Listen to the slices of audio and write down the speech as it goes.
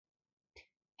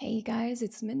Hey guys,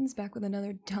 it's Mittens back with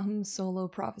another dumb solo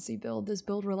prophecy build. This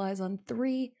build relies on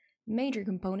three major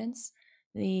components.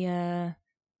 The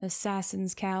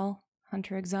Assassin's Cowl,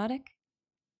 Hunter Exotic,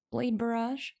 Blade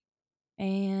Barrage,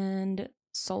 and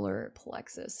Solar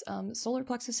Plexus. Solar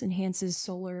Plexus enhances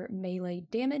solar melee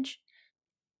damage.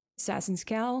 Assassin's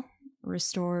Cowl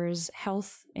restores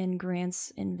health and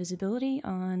grants invisibility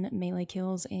on melee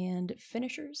kills and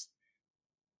finishers.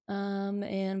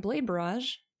 And Blade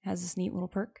Barrage has this neat little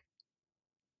perk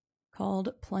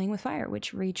called Playing with Fire,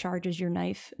 which recharges your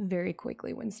knife very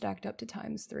quickly when stacked up to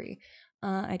 ×3.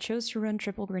 I chose to run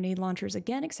triple grenade launchers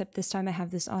again, except this time I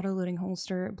have this auto-loading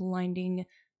holster blinding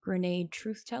grenade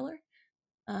truth teller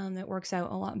that works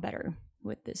out a lot better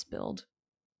with this build.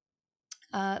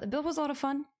 The build was a lot of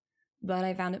fun, but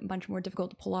I found it a bunch more difficult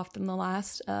to pull off than the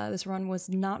last. This run was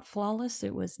not flawless,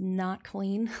 it was not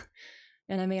clean.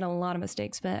 And I made a lot of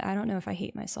mistakes, but I don't know if I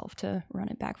hate myself to run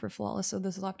it back for flawless, so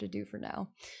this will have to do for now.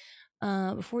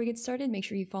 Before we get started, make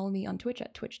sure you follow me on Twitch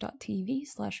at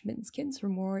twitch.tv/mittens_kids for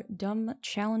more dumb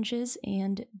challenges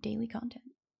and daily content.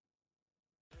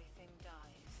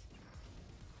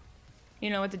 You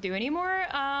know what to do anymore?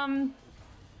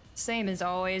 Same as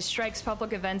always. Strikes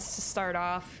public events to start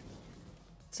off.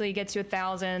 So you get to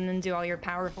 1,000 and do all your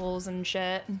powerfuls and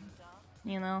shit.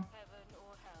 You know?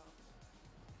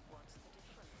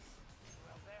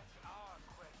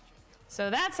 So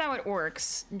that's how it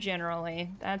works,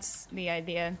 generally. That's the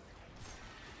idea.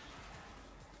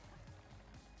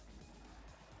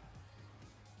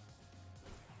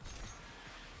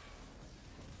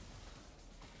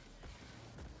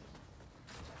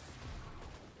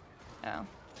 Oh.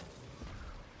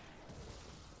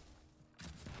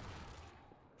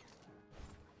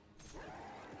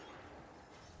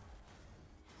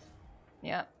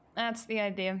 Yeah, that's the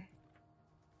idea.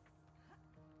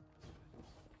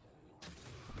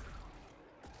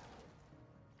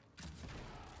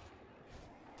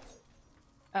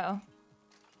 Oh.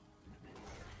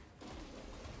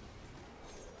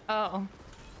 Oh.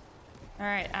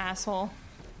 Alright, asshole.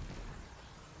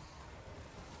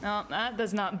 No, that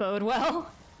does not bode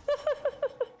well.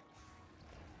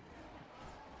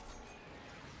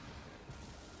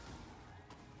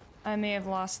 I may have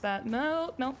lost that.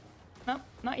 No, no, no,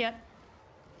 not yet.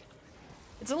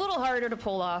 It's a little harder to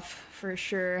pull off, for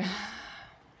sure.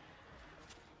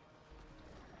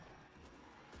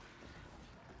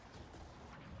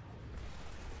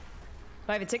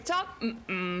 I have a TikTok?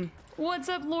 What's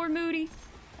up, Lord Moody?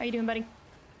 How you doing, buddy?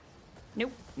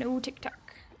 Nope, no TikTok.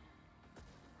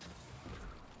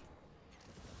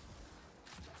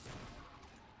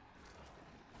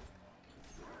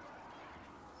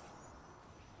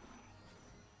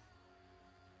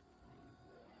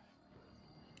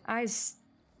 I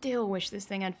still wish this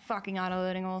thing had fucking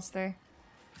auto-loading holster.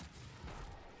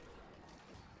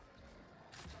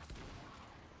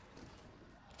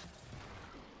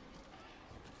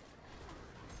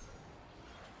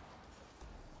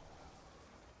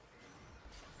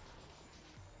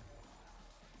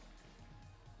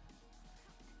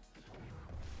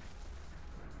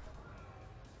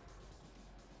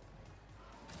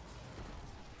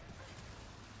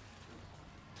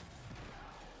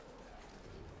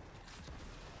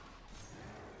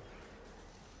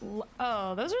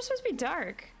 Oh, those are supposed to be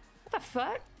dark. What the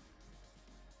fuck?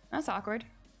 That's awkward.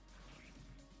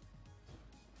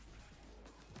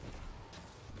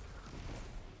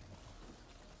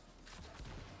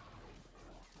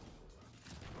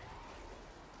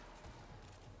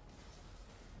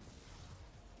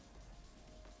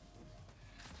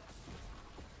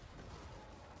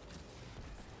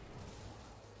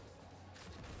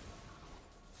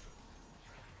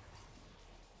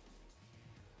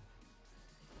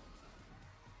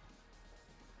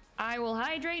 I will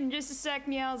hydrate in just a sec,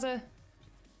 Meowza.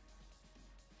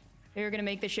 They were gonna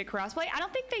make this shit crossplay. I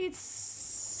don't think they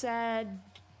said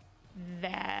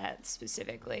that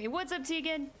specifically. What's up,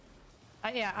 Tegan?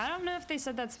 Yeah, I don't know if they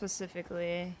said that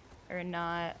specifically or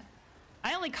not.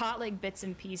 I only caught like bits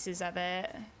and pieces of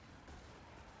it.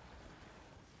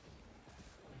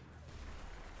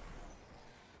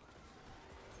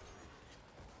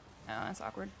 Oh, that's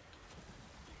awkward.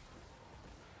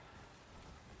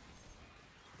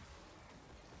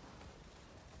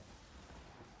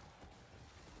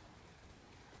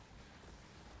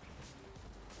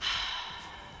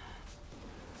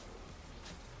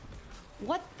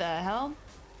 What the hell?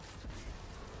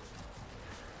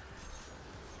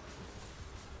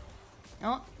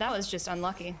 Oh, that was just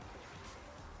unlucky.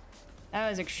 That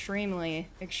was extremely,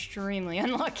 extremely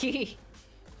unlucky.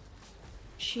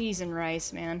 Cheese and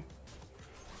rice, man.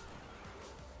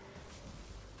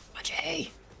 Jay!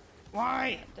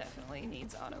 Why? It definitely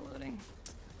needs auto-loading.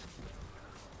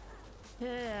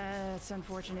 Yeah, it's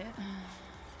unfortunate.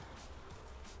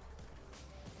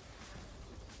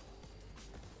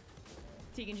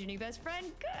 Tegan's your new best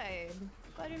friend? Good.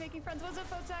 Glad you're making friends. What's up,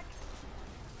 Fotek?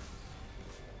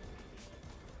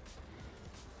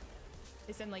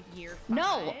 It's in like year 5.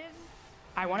 No!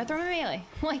 I want to throw my melee.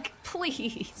 Like,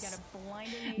 please.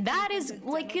 That is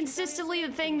like consistently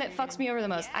the thing that fucks me over the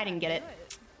most. I didn't get it.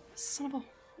 Son of a...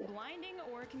 Blinding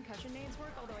or concussion nades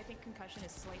work, although I think concussion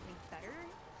is slightly better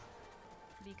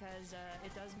because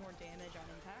it does more damage on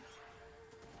impact.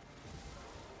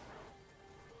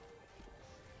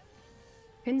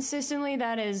 Consistently,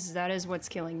 that is what's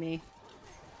killing me.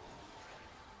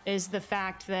 Is the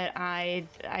fact that I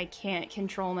can't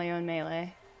control my own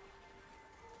melee.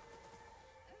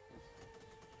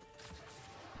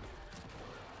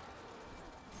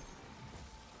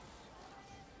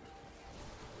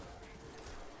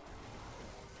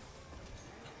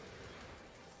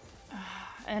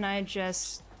 And I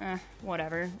just,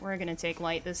 whatever. We're gonna take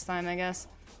light this time, I guess.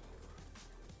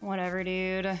 Whatever,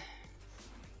 dude. I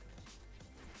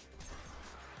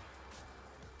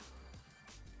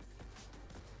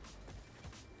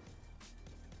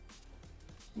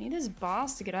need this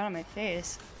boss to get out of my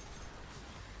face.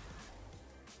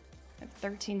 I have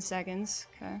 13 seconds,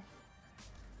 okay.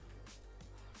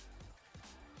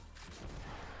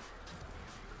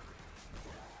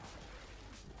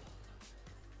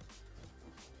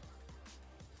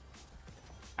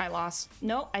 I lost.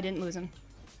 Nope, I didn't lose him.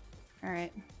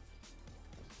 Alright.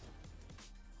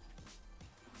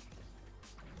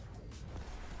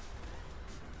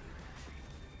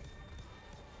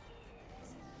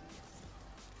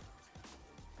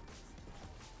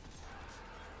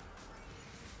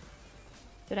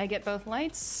 Did I get both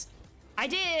lights? I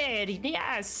did!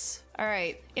 Yes!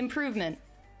 Alright, improvement.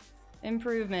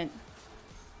 Improvement.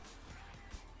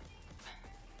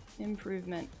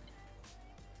 Improvement.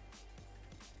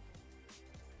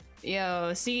 Yo,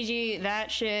 CG,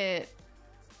 that shit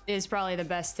is probably the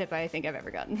best tip I think I've ever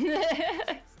gotten.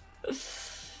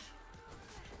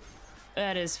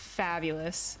 That is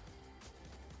fabulous.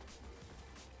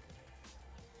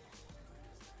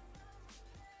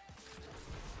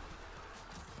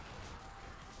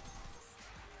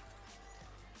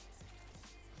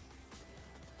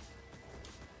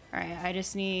 Alright, I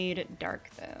just need dark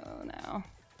though now.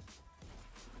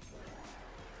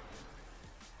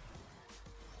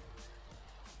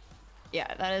 Yeah,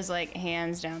 that is like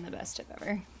hands down the best tip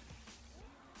ever.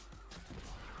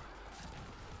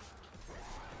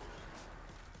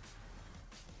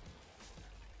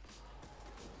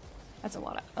 That's a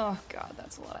lot of, oh god,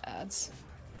 that's a lot of ads.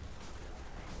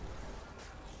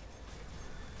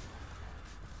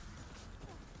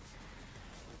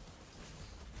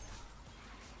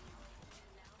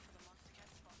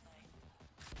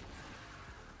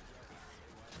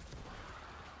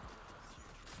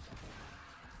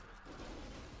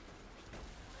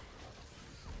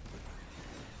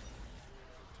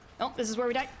 Oh, this is where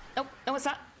we die. Nope, no, it's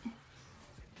not.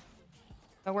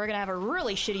 But we're gonna have a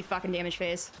really shitty fucking damage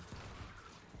phase.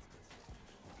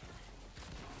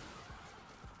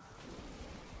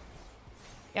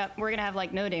 Yep, we're gonna have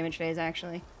like no damage phase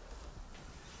actually.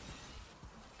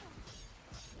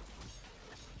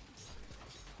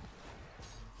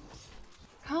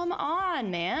 Come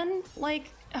on, man. Like,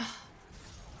 ugh.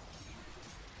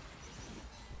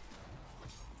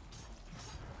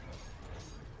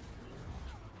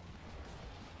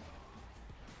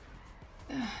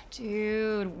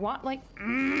 Dude, what? Like,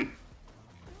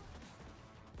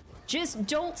 just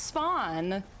don't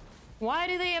spawn. Why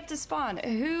do they have to spawn?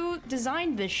 Who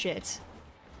designed this shit?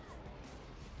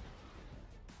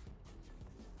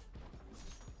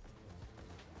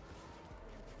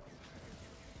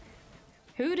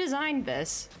 Who designed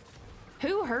this?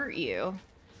 Who hurt you?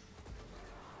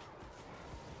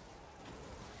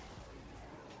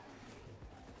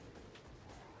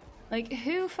 Like,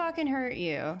 who fucking hurt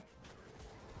you?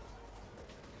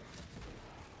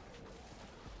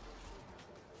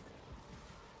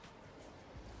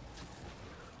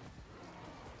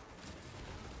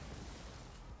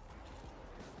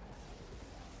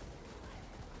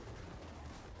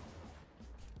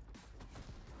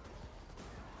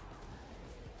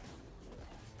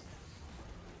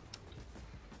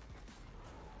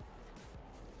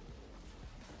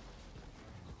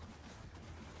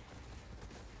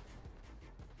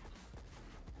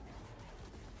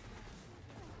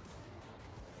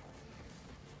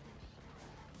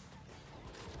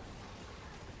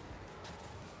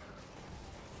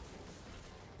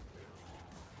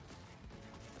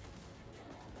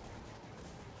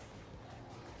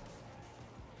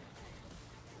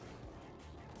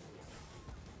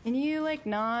 Can you, like,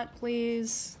 not,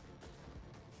 please?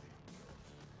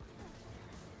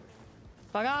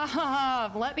 Fuck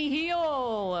off! Let me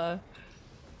heal!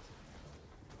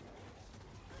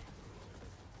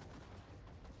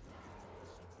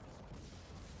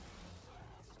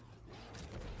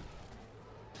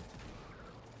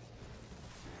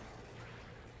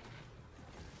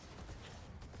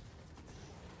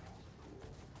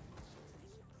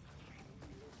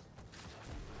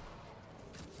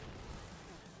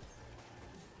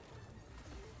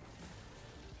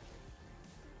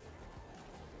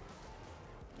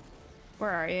 Where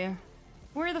are you?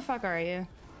 Where the fuck are you?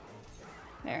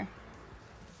 There.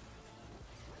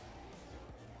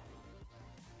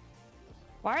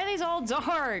 Why are these all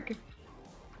dark?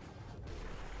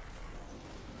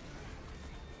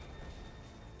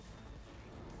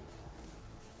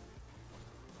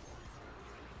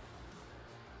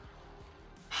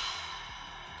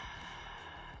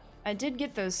 I did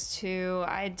get those two.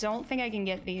 I don't think I can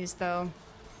get these though.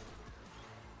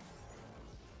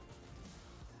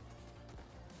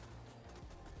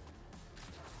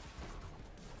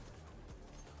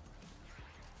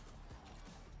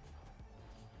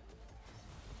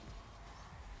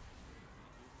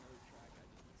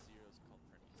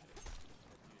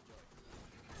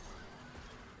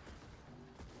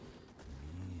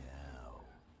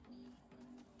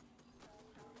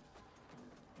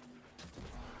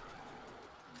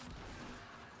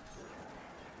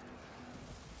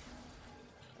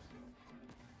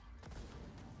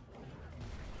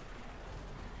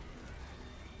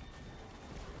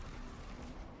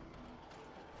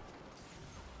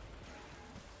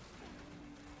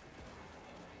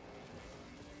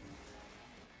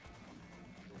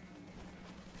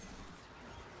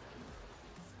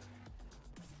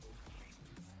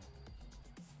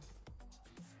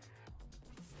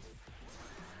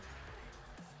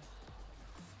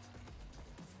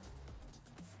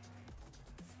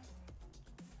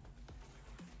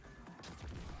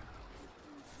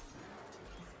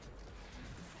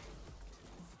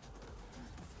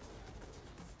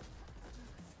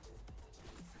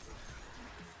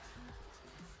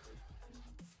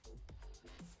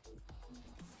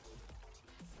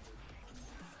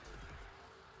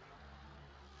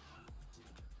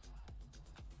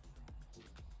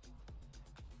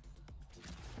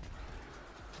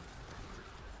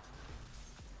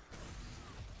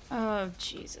 Oh,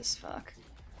 Jesus, fuck.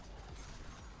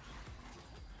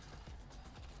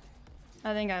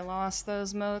 I think I lost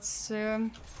those motes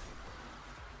too.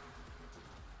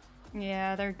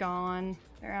 Yeah, they're gone.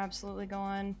 They're absolutely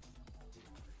gone.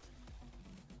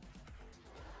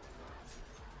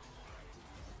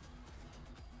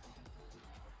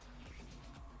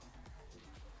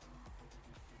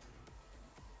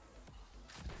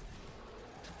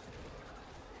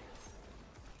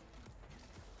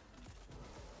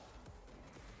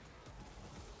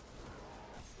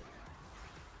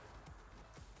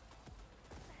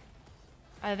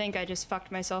 I think I just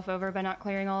fucked myself over by not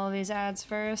clearing all of these ads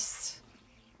first.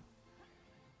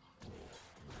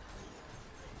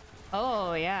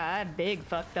 Oh yeah, I big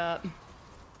fucked up.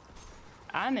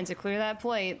 I meant to clear that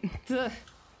plate.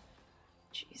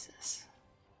 Jesus.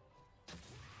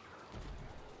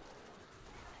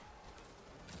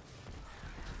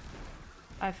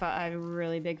 I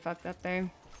really big fucked up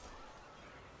there.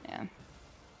 Yeah.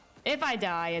 If I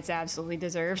die, it's absolutely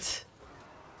deserved.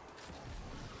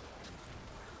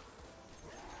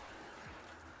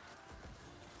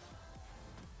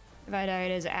 If I die,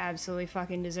 it is absolutely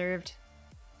fucking deserved.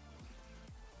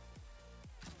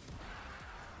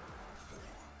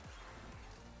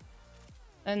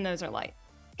 And those are light.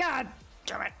 God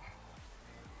damn it.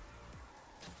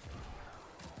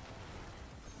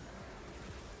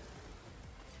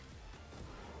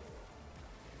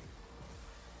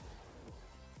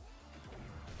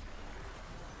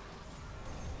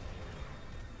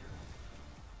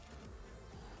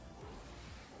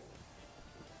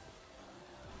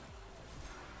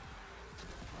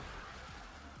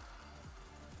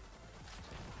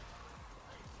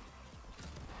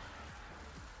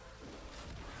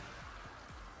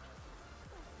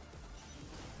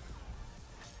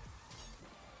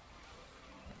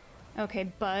 Okay,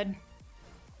 bud.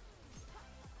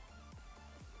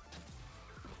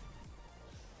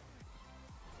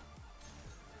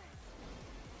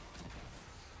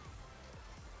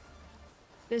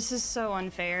 This is so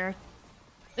unfair.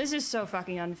 This is so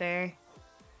fucking unfair.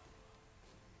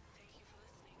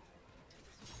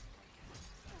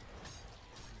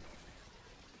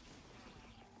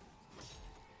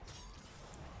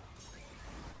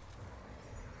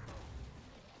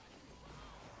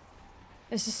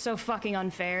 This is so fucking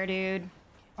unfair, dude.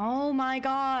 Oh my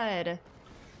god.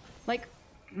 Like,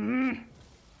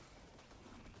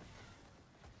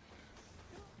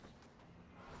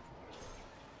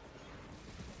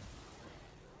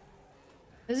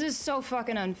 This is so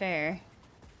fucking unfair.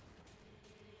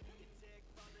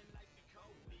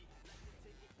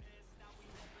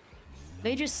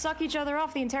 They just suck each other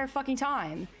off the entire fucking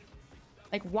time.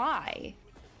 Like, why?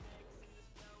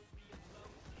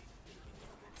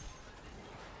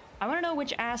 I want to know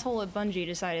which asshole at Bungie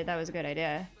decided that was a good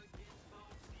idea.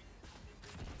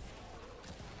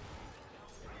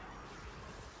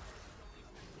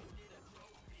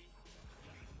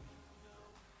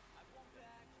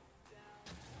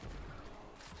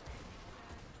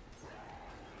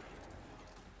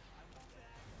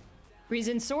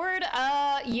 Reason Sword?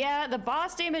 Yeah, the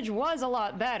boss damage was a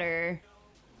lot better.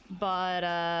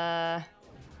 But,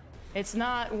 it's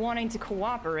not wanting to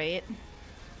cooperate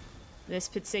this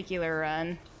particular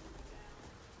run.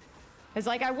 It's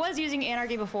like, I was using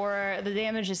Anarchy before, the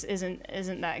damage just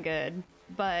isn't that good.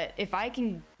 But if I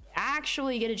can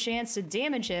actually get a chance to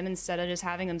damage him instead of just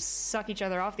having them suck each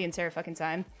other off the entire fucking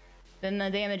time, then the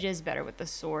damage is better with the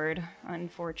sword,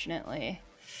 unfortunately.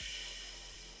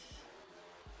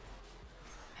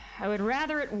 I would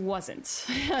rather it wasn't.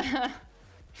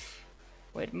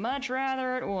 Would much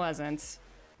rather it wasn't.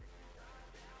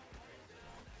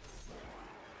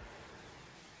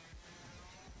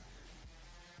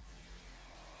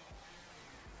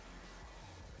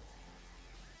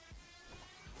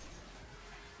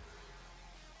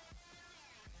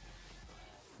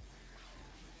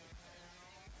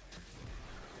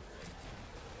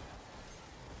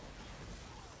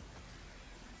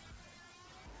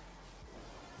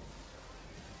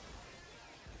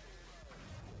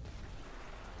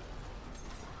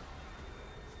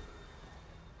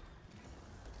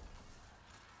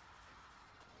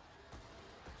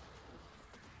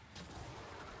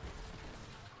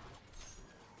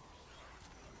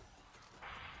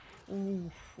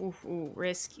 Ooh,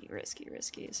 risky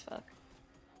as fuck.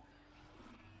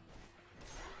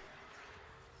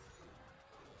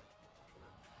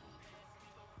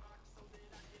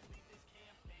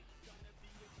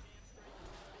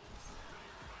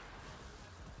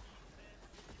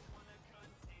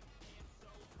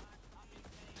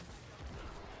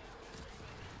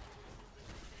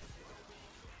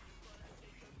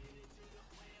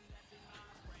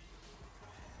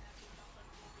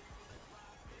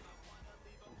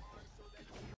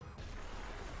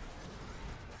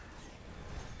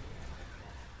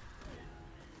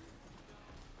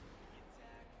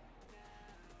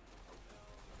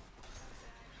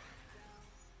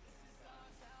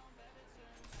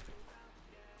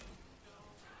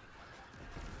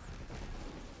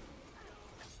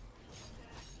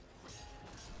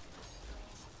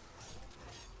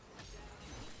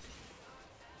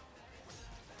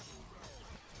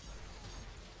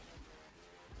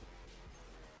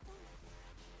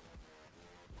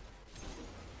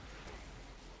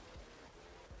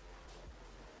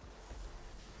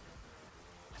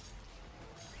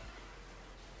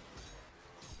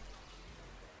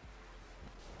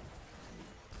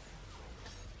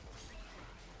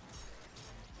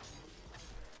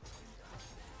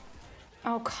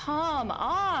 Oh, come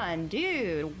on,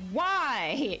 dude.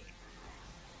 Why?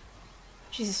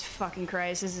 Jesus fucking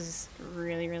Christ, this is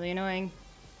really, really annoying.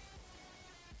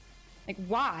 Like,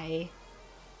 why?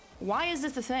 Why is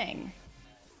this a thing?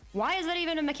 Why is that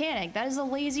even a mechanic? That is the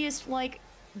laziest, like,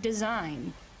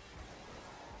 design.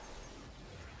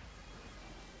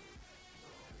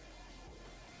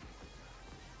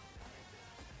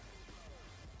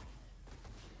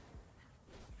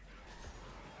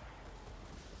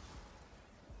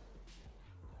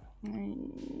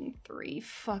 Three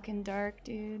fucking dark,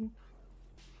 dude.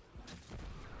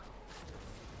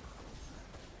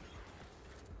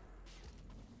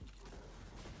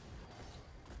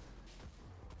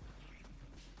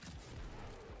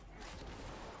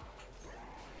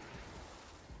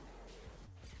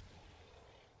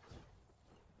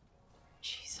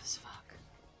 Jesus fuck.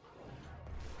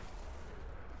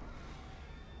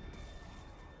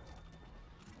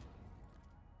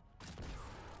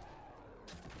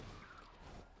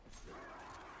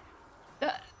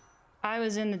 I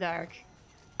was in the dark.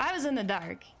 I was in the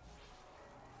dark.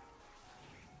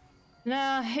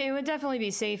 Nah, it would definitely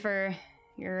be safer.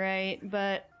 You're right,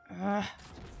 but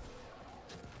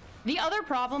the other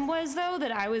problem was though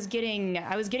that I was getting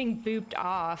booped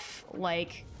off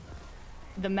like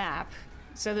the map.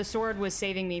 So the sword was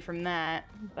saving me from that,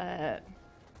 but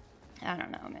I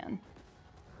don't know, man.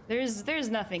 There's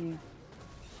nothing.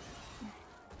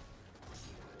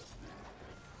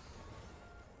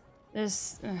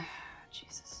 This...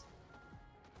 Jesus.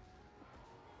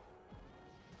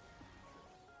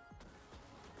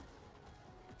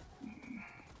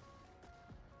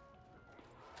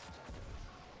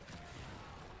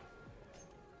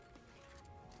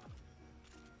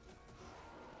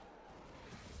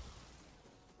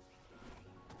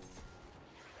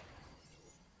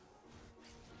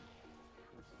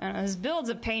 I don't know, this build's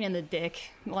a pain in the dick,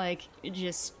 like,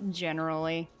 just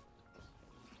generally.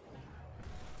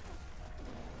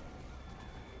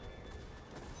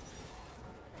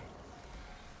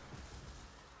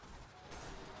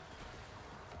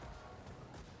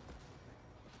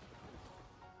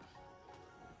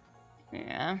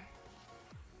 Yeah.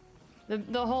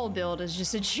 The whole build is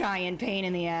just a giant pain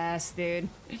in the ass, dude.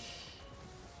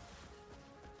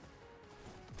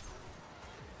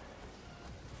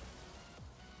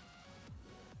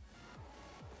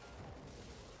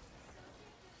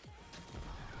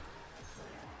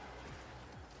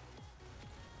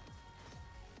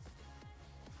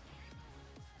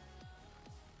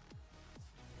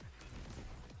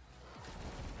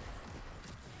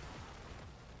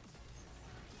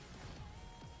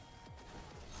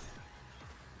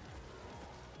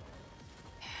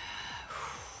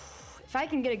 If I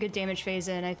can get a good damage phase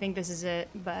in, I think this is it,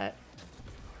 but...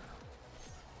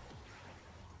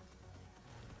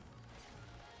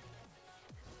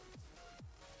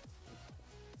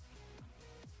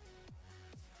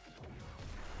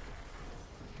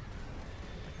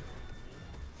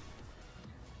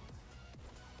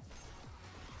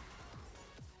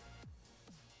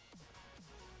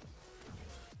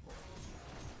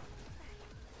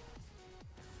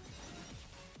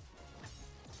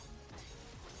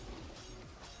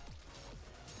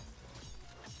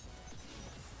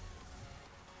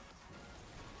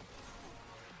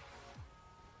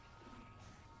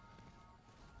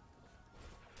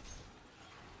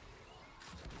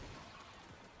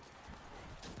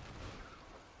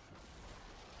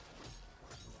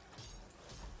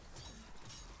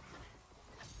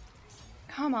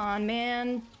 Come on,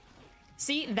 man.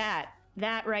 See, that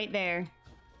right there.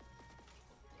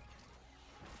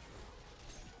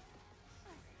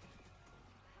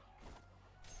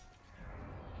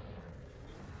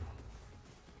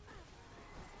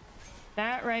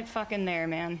 That right fucking there,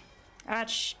 man. That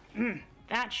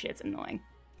shit's annoying.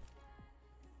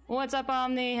 What's up,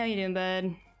 Omni? How you doing,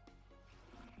 bud?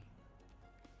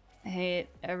 I hate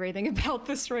everything about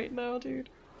this right now, dude.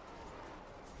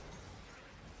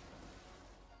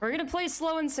 We're gonna play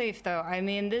slow and safe, though. I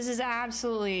mean, this is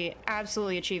absolutely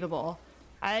achievable.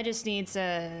 I just need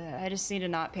to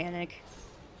not panic.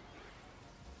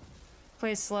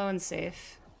 Play slow and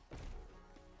safe.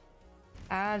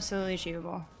 Absolutely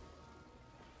achievable.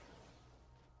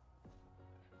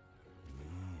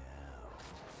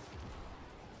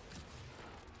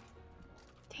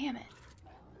 Damn it.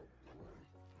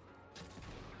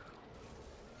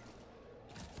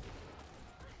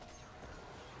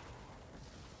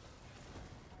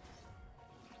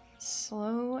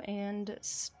 Slow and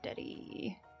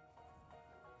steady.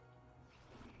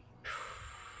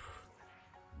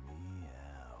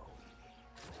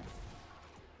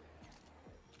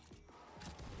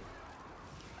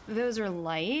 Those are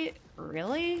light?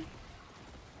 Really?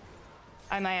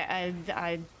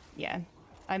 Yeah.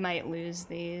 I might lose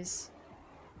these.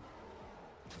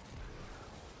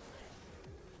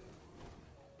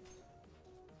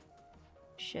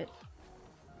 Shit.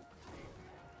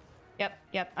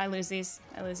 Yep, I lose these.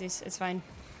 It's fine.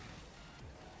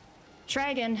 Try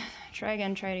again. Try it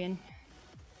again.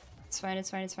 It's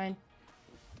fine.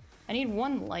 I need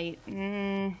one light.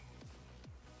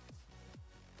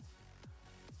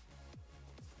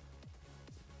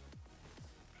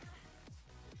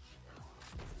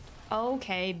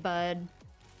 Okay, bud.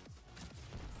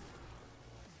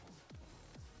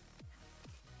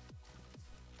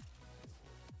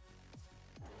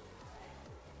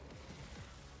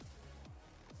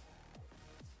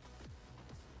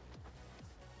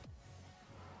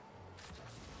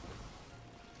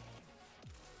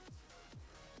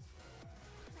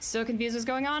 So confused what's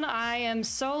going on. I am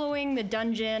soloing the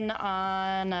dungeon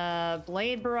on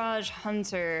Blade Barrage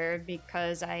Hunter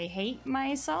because I hate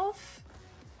myself.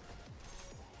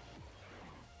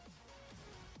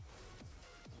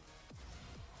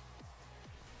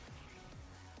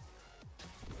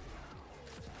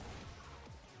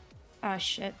 Ah,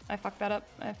 shit. I fucked that up.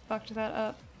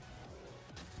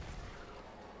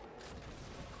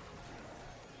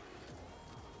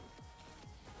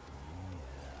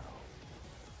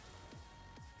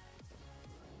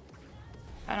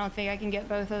 I don't think I can get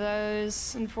both of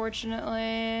those,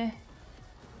 unfortunately.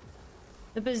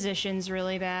 The position's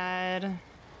really bad.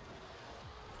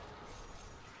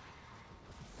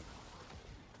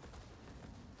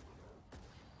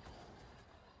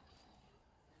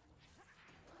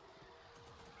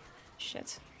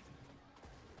 Shit.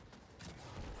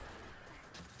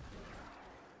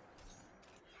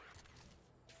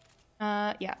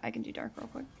 Yeah, I can do dark real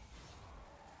quick.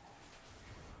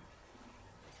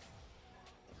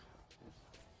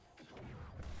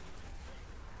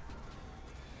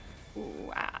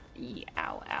 Ooh, ah,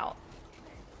 ow, ow.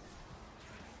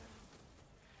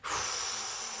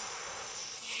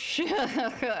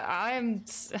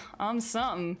 I'm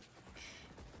something.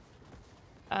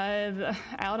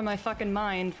 Out of my fucking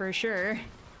mind for sure.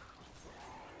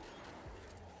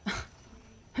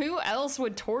 Who else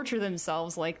would torture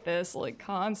themselves like this, like,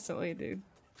 constantly, dude?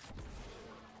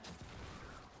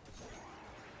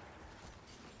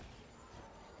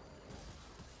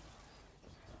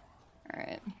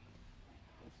 Alright.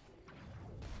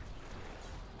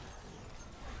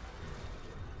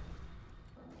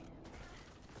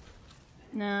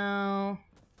 No.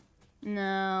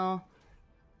 No.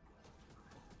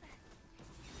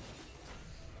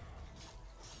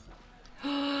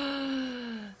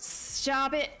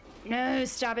 Stop it! No,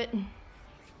 stop it.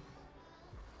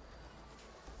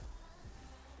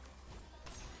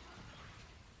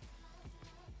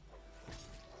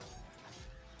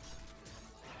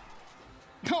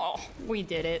 Oh, we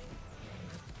did it.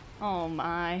 Oh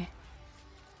my.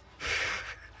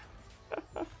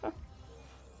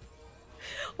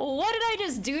 What did I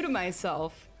just do to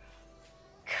myself?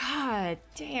 God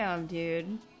damn,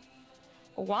 dude.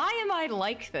 Why am I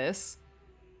like this?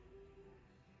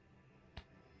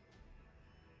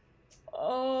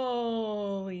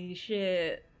 Holy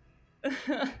shit.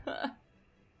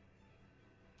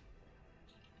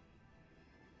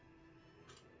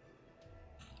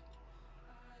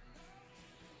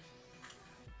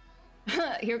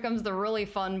 Here comes the really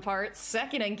fun part.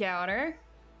 Second encounter.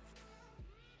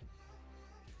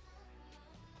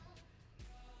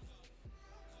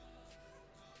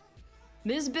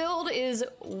 This build is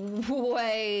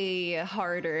way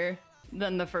harder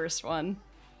than the first one.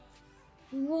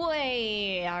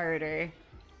 Way harder.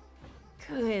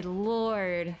 Good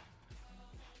lord.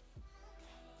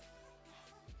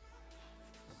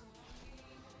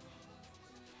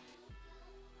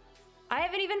 I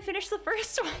haven't even finished the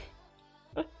first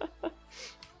one.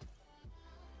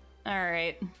 All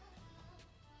right.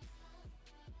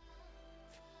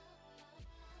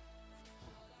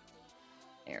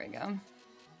 There we go.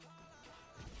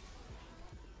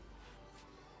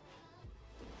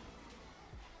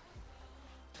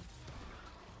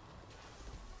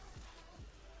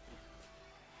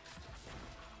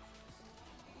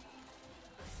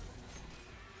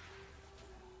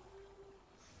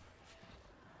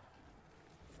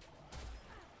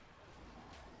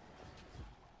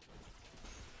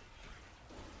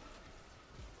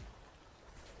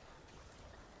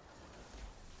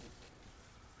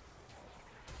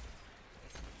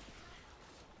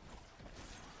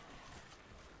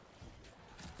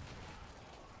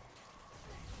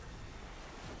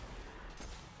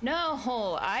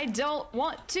 No, I don't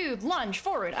want to lunge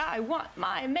forward. I want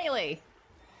my melee.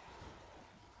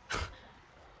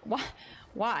 Why?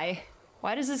 Why?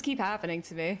 Why does this keep happening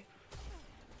to me?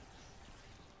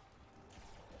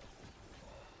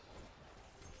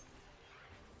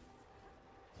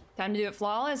 Time to do it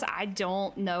flawless? I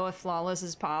don't know if flawless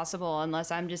is possible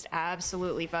unless I'm just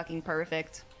absolutely fucking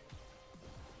perfect.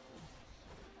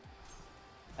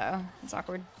 Oh, that's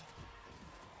awkward.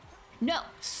 No!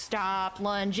 Stop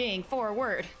lunging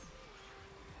forward!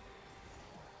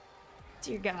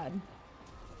 Dear God.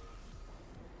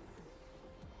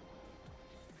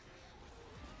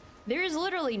 There is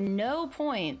literally no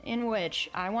point in which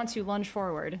I want to lunge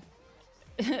forward.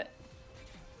 Did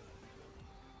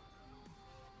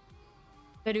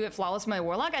I do it flawless with my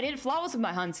warlock? I did it flawless with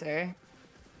my hunter.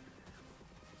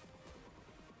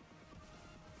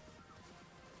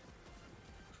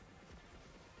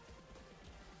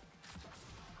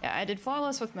 Yeah, I did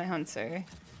flawless with my hunter.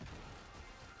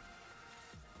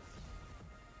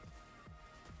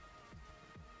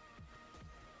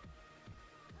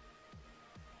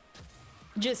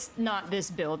 Just not this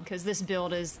build, because this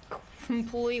build is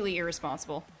completely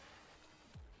irresponsible.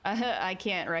 I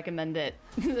can't recommend it.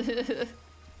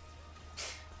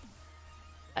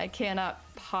 I cannot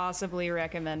possibly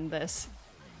recommend this.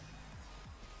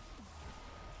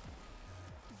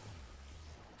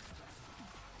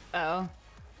 Oh.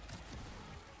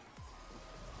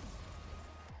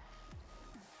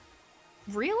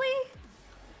 Really?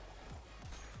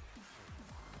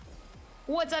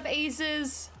 What's up,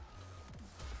 aces?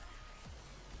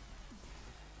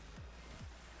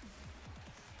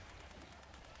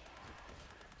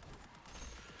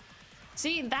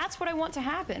 See, that's what I want to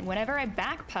happen. Whenever I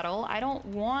backpedal, I don't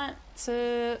want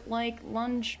to, like,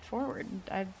 lunge forward.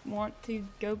 I want to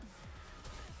go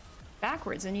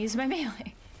backwards and use my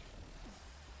melee.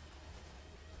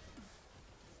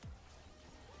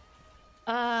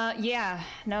 Yeah.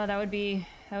 No, that would be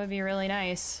really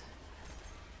nice.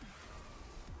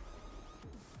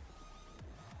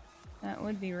 That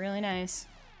would be really nice.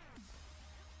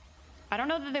 I don't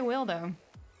know that they will, though.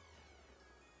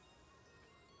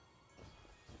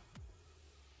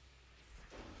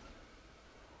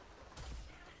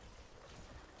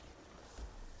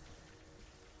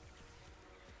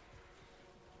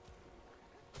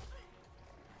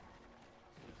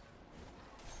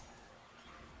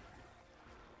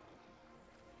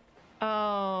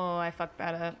 Oh, I fucked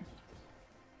that up.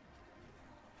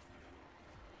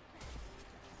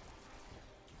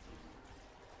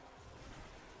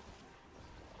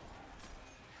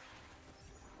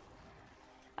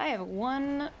 I have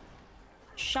one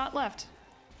shot left.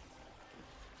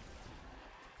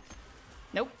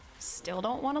 Nope. Still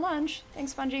don't want to lunge.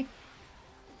 Thanks, Spongy.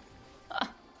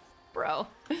 Bro.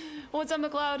 What's up,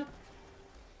 McLeod?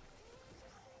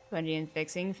 Spongy and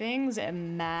fixing things?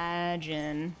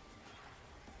 Imagine.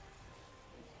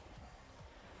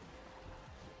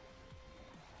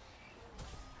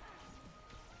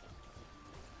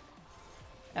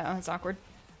 Oh, that's awkward.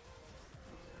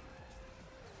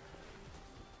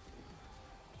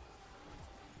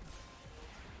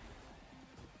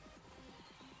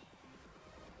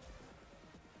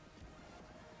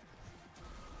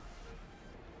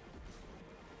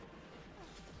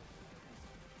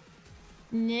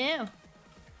 No.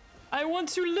 I want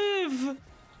to live.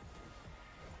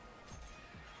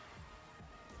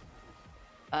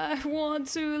 I want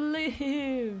to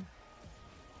live.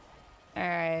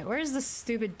 Alright, where's the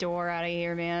stupid door out of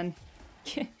here, man?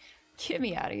 Get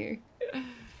me out of here.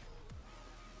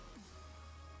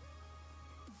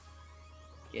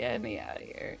 Get me out of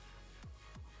here.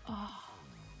 Oh.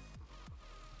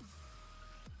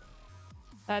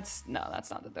 That's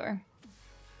not the door.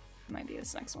 It might be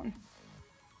this next one.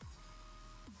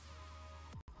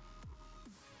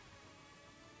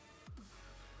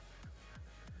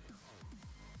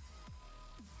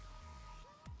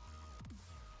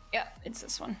 Yeah, it's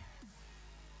this one.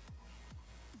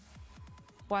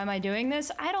 Why am I doing this?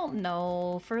 I don't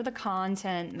know. For the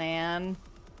content, man.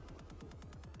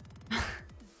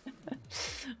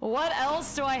 What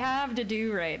else do I have to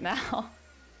do right now?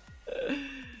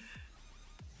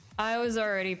 I was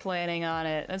already planning on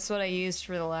it. That's what I used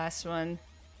for the last one.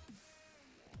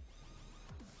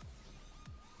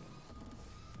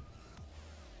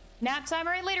 Nap time.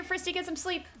 All right, later, Fristy. Get some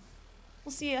sleep.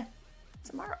 We'll see you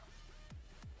tomorrow.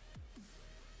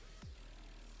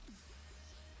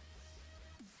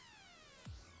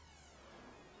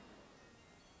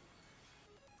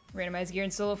 Randomized gear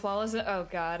and solo flawless. Oh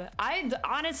god.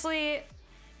 Honestly,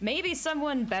 maybe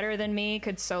someone better than me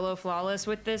could solo flawless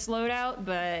with this loadout,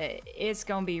 but it's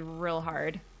gonna be real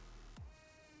hard.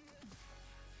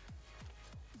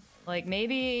 Like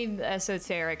maybe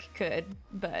Esoteric could,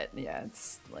 but yeah,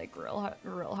 it's like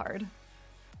real hard.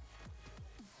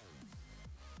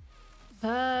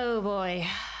 Oh boy.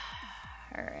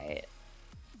 All right.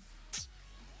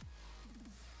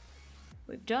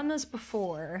 We've done this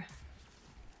before.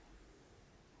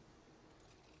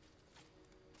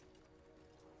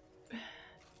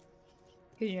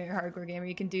 Because you're a hardcore gamer,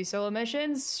 you can do solo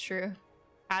missions. True.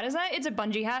 Hat is that? It's a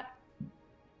Bungie hat.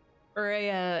 Or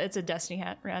a, it's a Destiny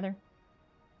hat, rather.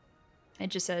 It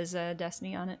just says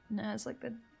Destiny on it, and it has like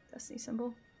the Destiny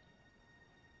symbol.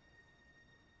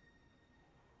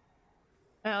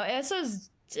 Oh, Eso's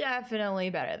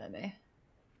definitely better than me.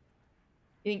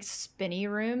 You think Spinny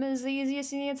Room is the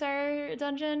easiest in the entire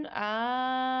dungeon?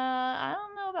 I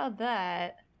don't know about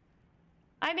that.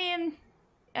 I mean...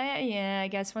 yeah, I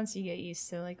guess once you get used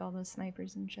to like all those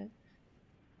snipers and shit.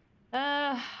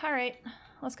 Alright,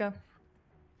 let's go.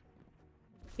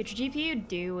 Get your GPU,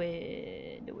 do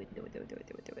it. Do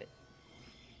it.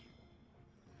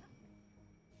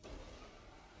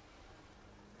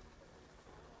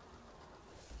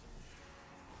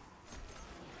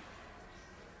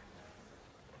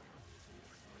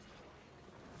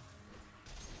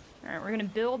 Alright, we're gonna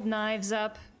build knives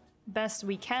up best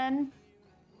we can.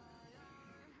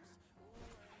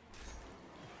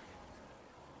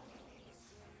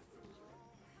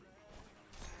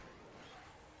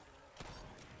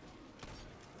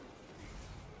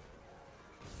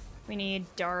 We need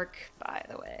dark, by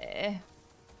the way.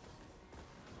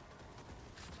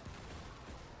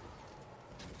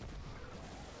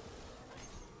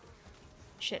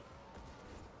 Shit.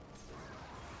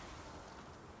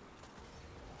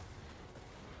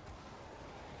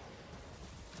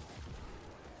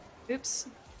 Oops.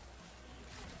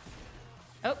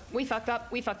 Oh, we fucked up.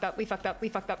 We fucked up. We fucked up. We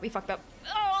fucked up. We fucked up.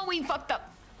 Oh, we fucked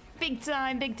up. Big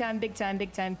time, big time, big time,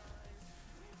 big time.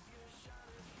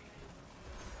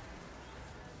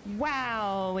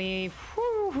 Wow, we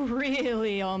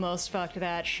really almost fucked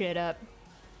that shit up.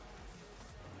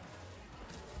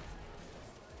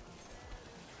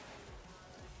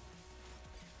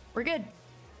 We're good.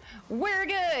 We're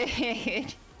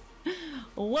good.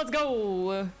 Let's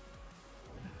go.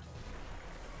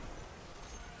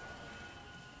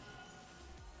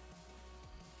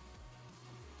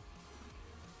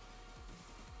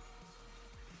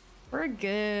 We're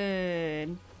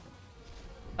good.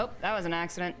 Oh, that was an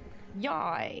accident.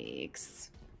 Yikes.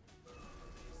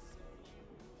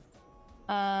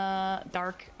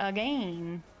 Dark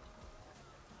again.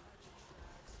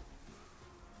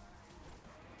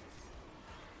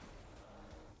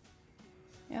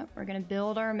 Yep, we're gonna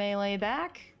build our melee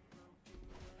back.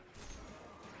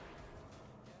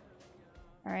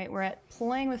 All right, we're at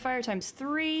playing with fire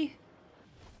 ×3.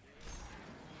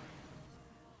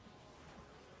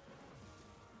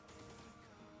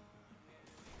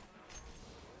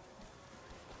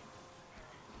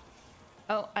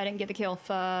 Oh, I didn't get the kill.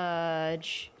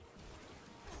 Fudge.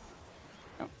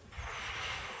 Oh.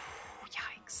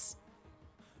 Yikes.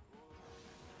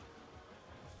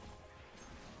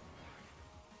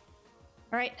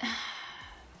 All right.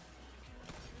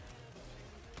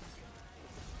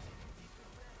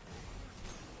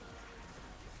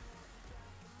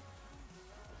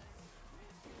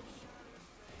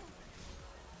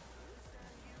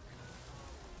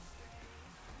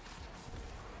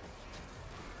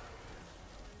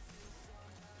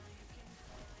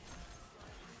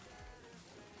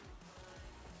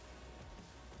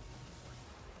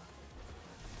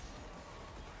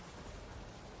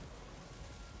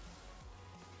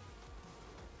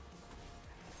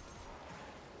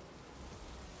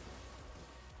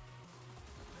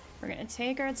 We're gonna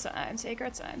take our time, take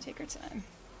our time, take our time.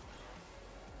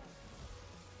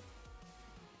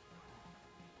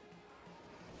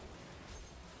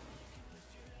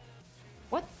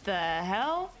 What the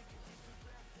hell?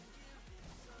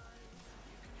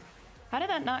 How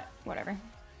did that not... Whatever.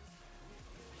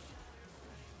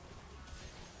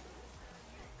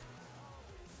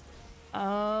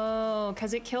 Oh,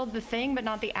 because it killed the thing, but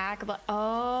not the acolyte.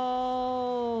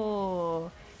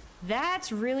 Oh,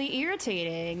 that's really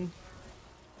irritating.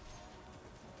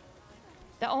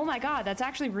 Oh my god, that's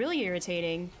actually really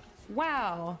irritating.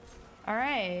 Wow. All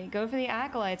right, go for the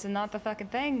acolytes and not the fucking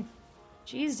thing.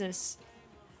 Jesus.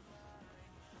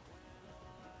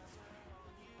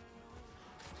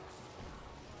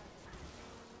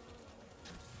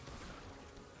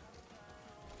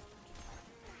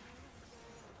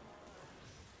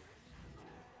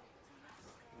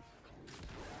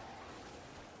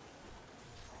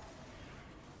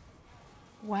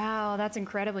 Wow, that's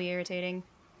incredibly irritating.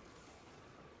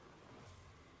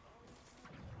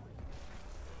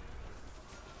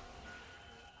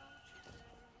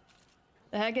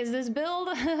 The heck is this build?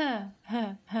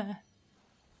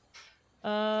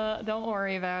 Don't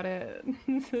worry about it.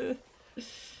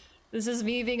 This is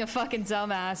me being a fucking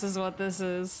dumbass is what this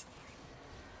is.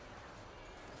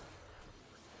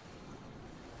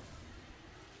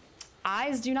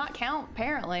 Eyes do not count,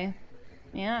 apparently.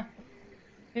 Yeah.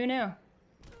 Who knew?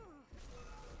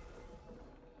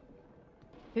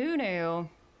 Who knew?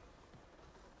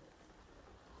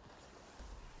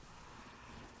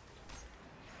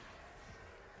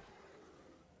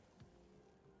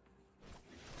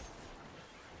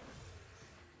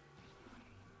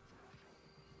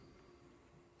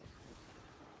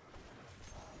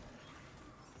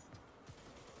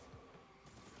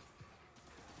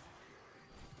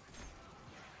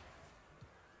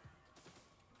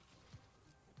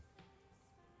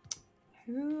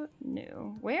 Who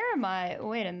knew? Where am I?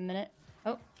 Wait a minute.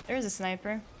 Oh, there's a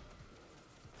sniper.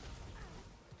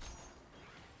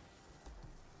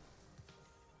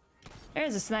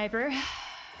 There's a sniper.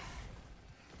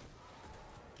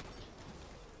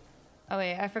 Oh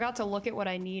wait, I forgot to look at what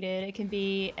I needed. It can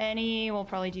be any, we'll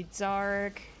probably do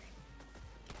dark.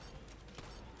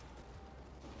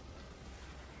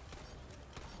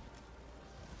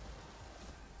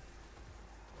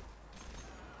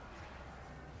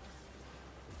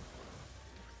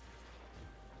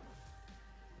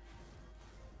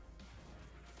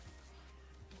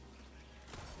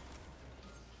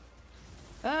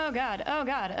 Oh god, oh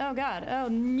god, oh god, oh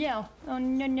no. Oh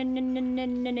no no no no no no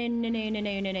no no no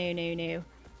no no no no no.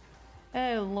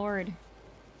 Oh lord.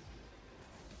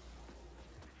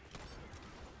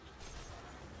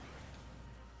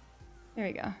 There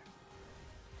we go.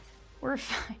 We're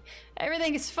fine.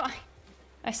 Everything is fine.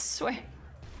 I swear.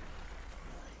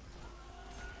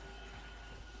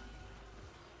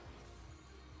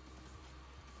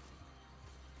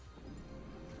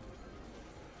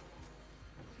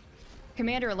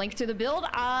 Commander, a link to the build?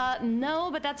 No,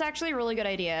 but that's actually a really good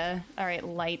idea. All right,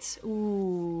 light.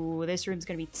 Ooh, this room's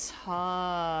gonna be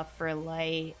tough for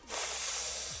light.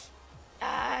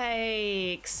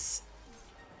 Yikes.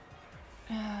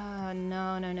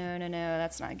 No,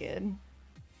 that's not good.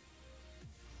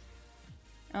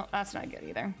 Oh, that's not good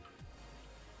either.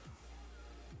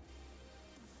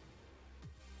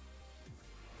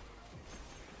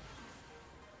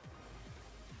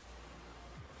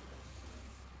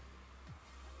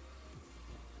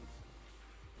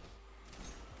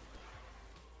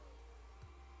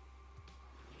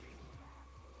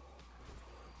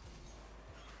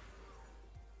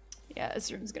 Yeah,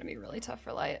 this room's gonna be really tough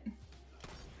for light.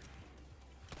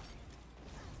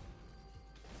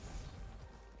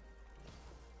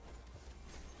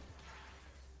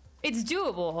 It's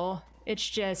doable. It's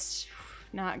just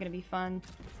not gonna be fun.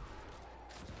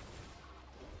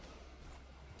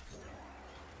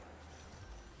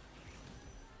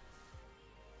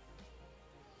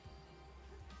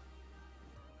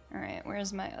 All right,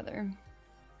 where's my other?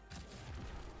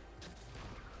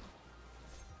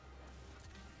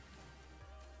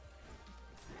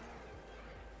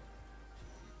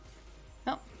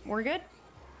 Oh, we're good.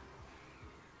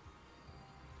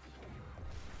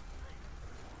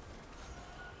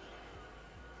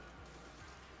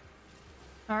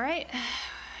 All right.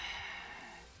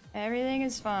 Everything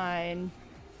is fine.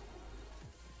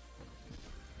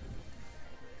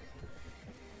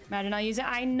 Imagine I use it.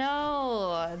 I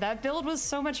know! That build was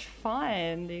so much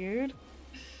fun, dude.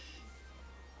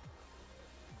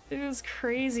 It was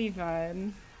crazy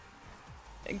fun.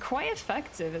 And quite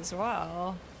effective as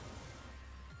well.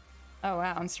 Oh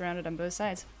wow, I'm surrounded on both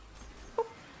sides. Oop.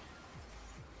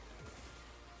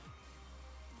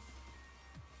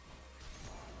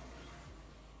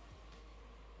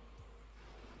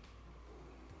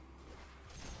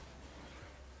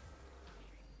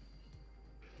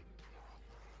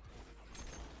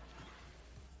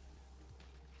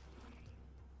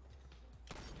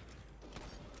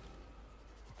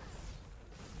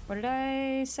 What did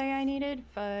I say I needed?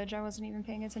 Fudge, I wasn't even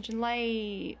paying attention.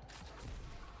 Light!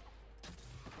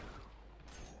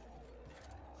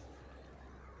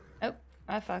 Oh,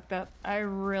 I fucked up. I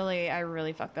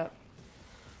really fucked up.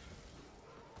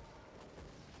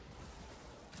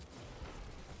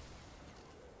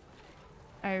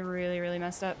 I really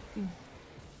messed up.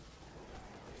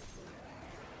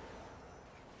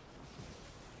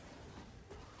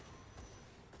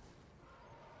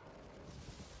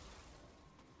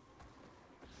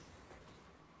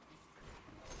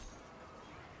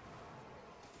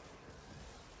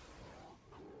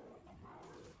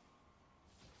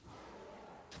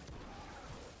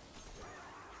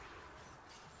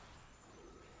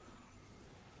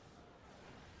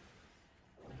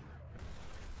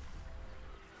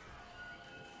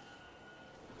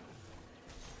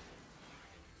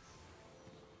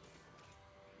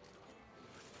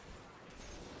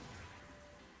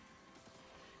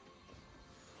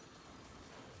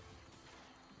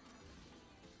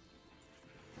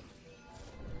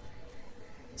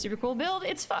 Super cool build,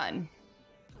 it's fun.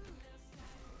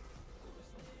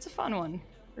 It's a fun one,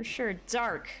 for sure.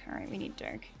 Dark. Alright, we need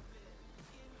dark.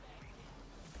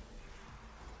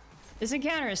 This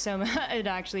encounter is so it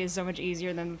actually is so much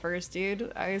easier than the first,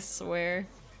 dude. I swear.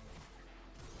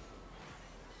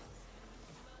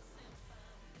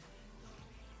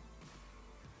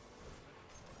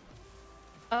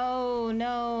 Oh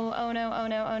no, oh no, oh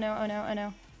no, oh no, oh no, oh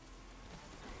no.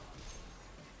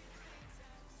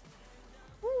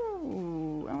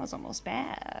 Ooh, that was almost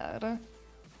bad.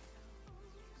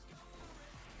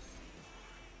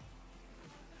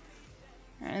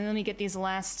 Alright, let me get these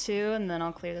last two and then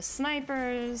I'll clear the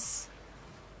snipers.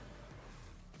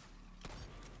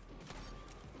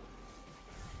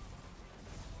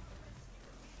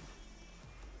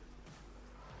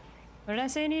 What did I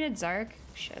say I needed? Zark?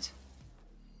 Shit.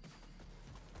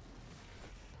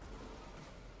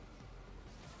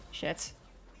 Shit.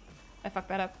 I fucked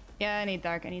that up. Yeah, I need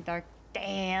dark, I need dark.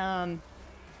 Damn!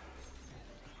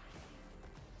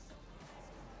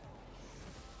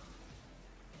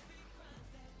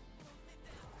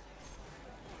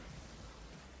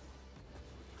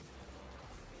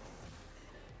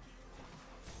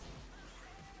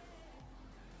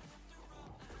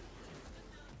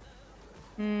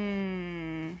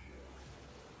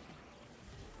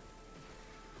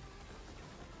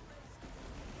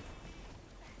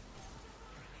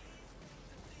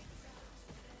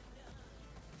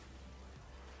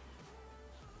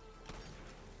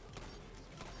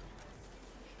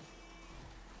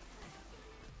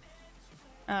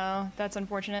 Oh, that's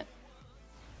unfortunate.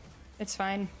 It's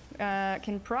fine.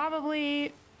 Can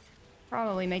probably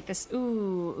make this.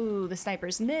 Ooh, the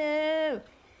snipers. No!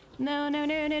 No, no,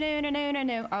 no, no, no, no, no, no,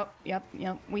 no. Oh, yep.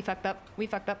 We fucked up. We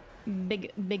fucked up.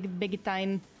 Big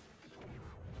time.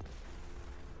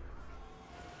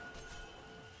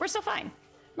 We're still fine.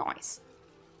 Nice.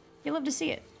 You love to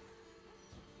see it.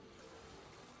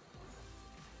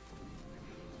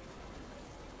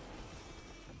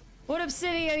 What up,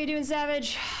 City? How you doing,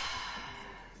 Savage?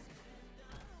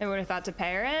 I would have thought to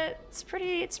pair it. It's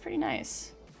pretty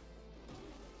nice.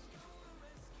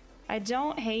 I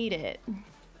don't hate it.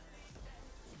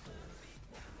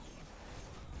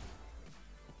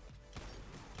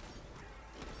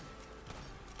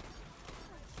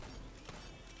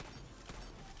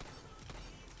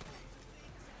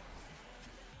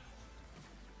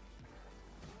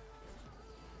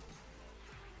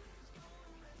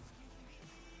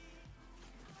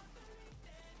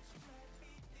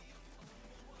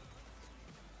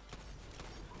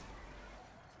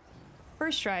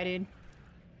 First try, dude.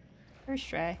 First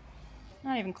try.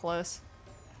 Not even close.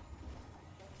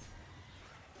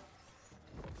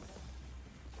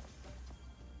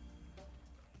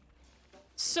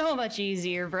 So much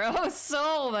easier, bro.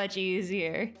 So much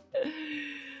easier.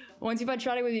 Once you find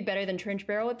Shotty would be better than Trench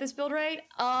Barrel with this build, right?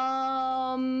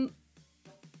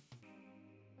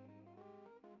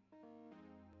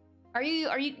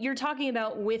 You're talking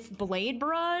about with Blade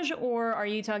Barrage, or are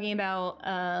you talking about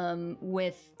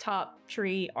with Top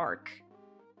Tree Arc?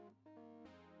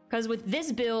 Because with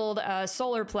this build,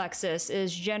 Solar Plexus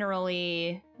is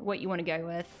generally what you want to go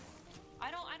with.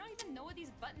 I don't even know what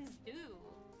these buttons do.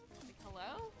 Like,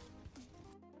 hello?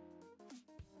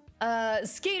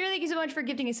 Skater, thank you so much for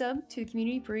gifting a sub to the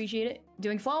community. Appreciate it.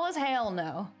 Doing flawless? Hell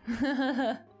no.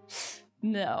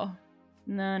 No.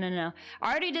 No. I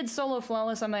already did solo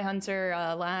flawless on my hunter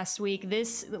last week.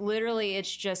 This, literally,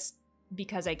 it's just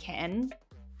because I can.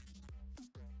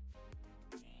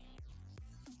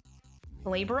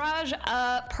 Blade Barrage?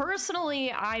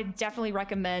 Personally, I definitely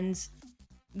recommend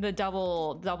the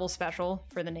double special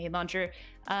for the nade launcher.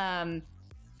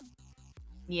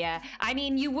 Yeah, I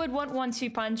mean, you would want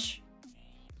 1-2 punch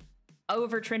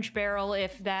over Trench Barrel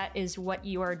if that is what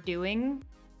you are doing,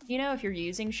 you know, if you're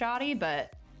using Shoddy,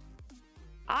 but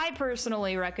I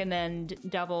personally recommend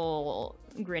double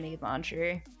grenade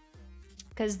launcher.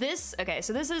 Because this, okay,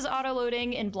 so this is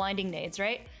auto-loading and blinding nades,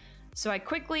 right? So I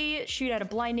quickly shoot out a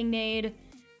blinding nade,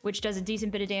 which does a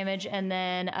decent bit of damage, and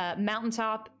then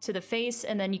mountaintop to the face,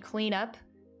 and then you clean up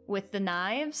with the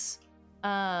knives.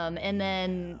 And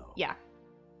then, yeah,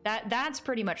 that's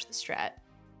pretty much the strat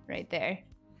right there.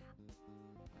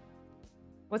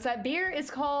 What's that beer? It's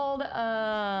called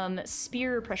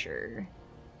Spear Pressure.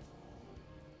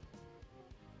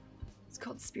 It's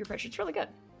called Spear Pressure. It's really good.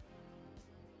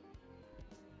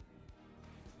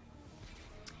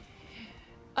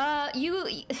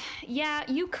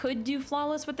 You could do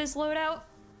flawless with this loadout.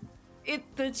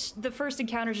 The first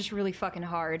encounter is just really fucking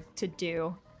hard to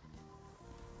do.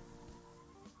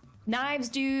 Knives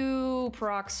do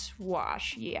proc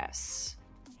swash, yes.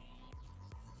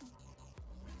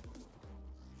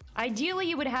 Ideally,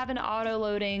 you would have an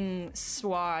auto-loading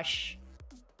swash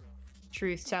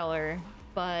truth teller,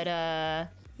 but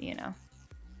you know,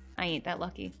 I ain't that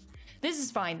lucky. This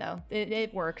is fine though.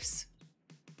 It works.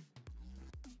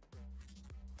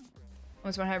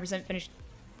 Almost 100% finished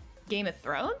Game of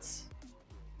Thrones?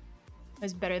 It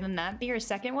was better than that. Be your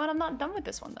second one? I'm not done with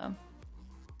this one, though.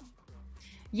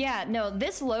 Yeah, no,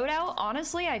 this loadout,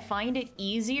 honestly, I find it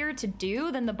easier to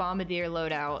do than the Bombardier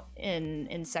loadout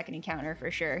in second encounter,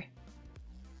 for sure.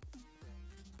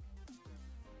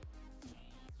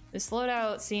 This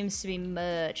loadout seems to be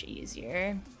much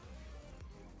easier.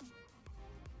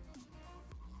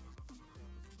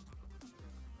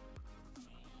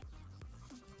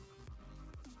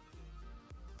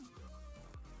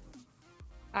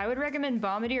 I would recommend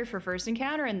Bombardier for first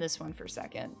encounter and this one for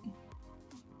second.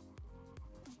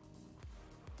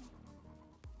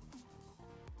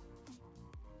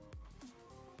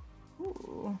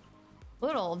 Ooh.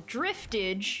 Little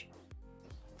driftage.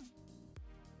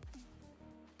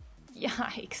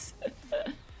 Yikes.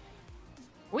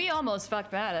 We almost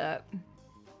fucked that up.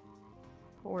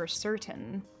 For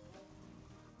certain.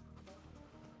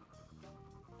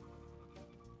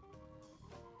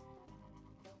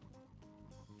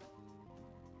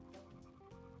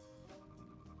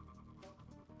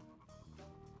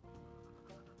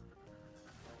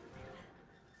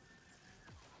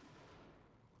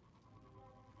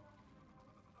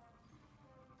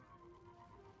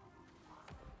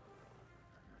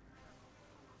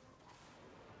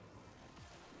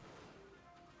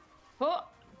 Oh,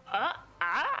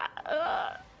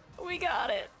 we got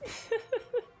it.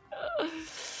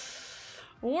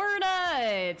 War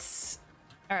nuts.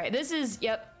 All right, this is,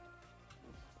 yep.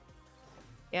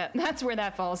 Yep, that's where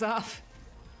that falls off.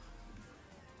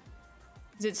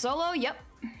 Is it solo? Yep.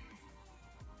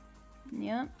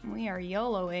 Yep, we are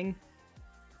YOLOing.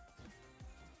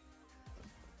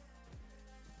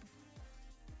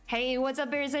 Hey, what's up,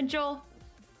 Bear Central?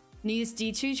 New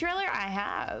D2 trailer? I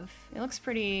have. It looks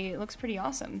pretty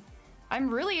awesome. I'm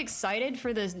really excited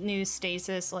for the new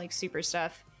Stasis, like, super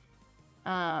stuff.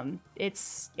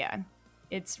 It's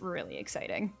really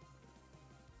exciting.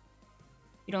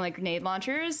 You don't like grenade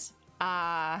launchers?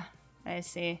 Ah, I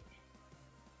see.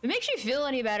 If it makes you feel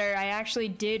any better, I actually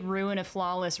did ruin a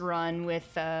flawless run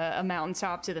with a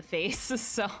mountaintop to the face,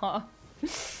 so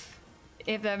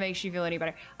if that makes you feel any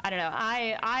better. I don't know.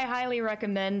 I highly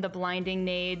recommend the blinding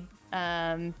nade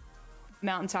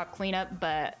mountaintop cleanup,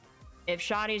 but if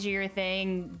shotties are your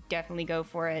thing, definitely go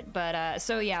for it. But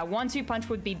so yeah, 1-2 punch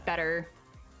would be better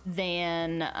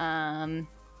than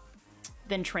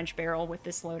trench barrel with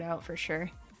this loadout for sure.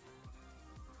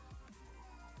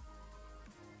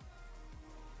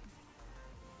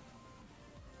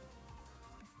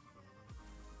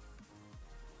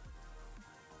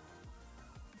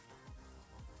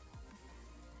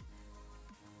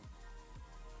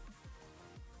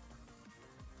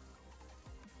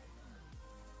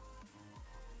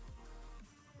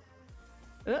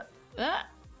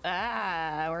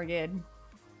 We're good.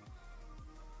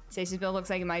 Stacy's build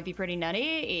looks like it might be pretty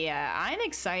nutty. Yeah, I'm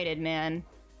excited, man.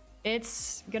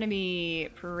 It's gonna be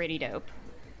pretty dope.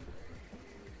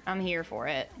 I'm here for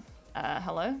it.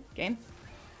 Hello, game?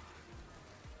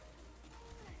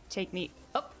 Take me...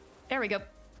 Oh, there we go.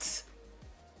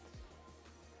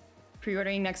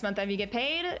 Pre-ordering next month after you get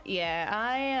paid?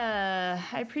 Yeah,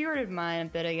 I pre-ordered mine a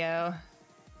bit ago.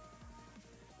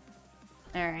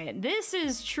 Alright, this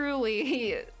is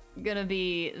truly gonna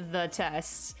be the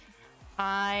test.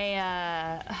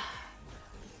 I'm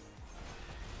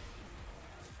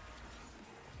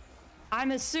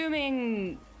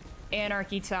assuming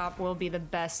Anarchy Top will be the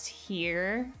best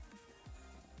here.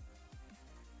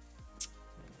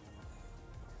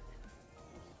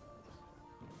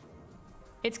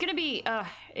 It's gonna be,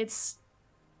 it's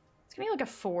gonna be like a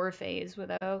 4 phase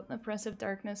without Oppressive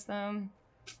Darkness, though.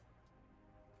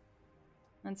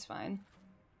 That's fine.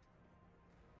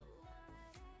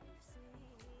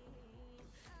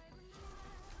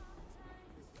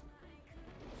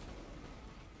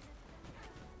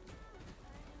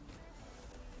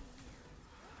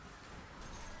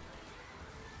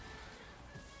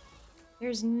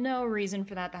 There's no reason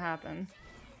for that to happen.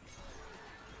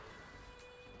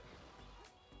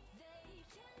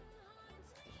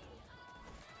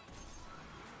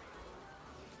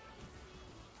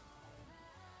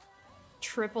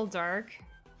 Triple dark.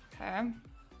 Okay.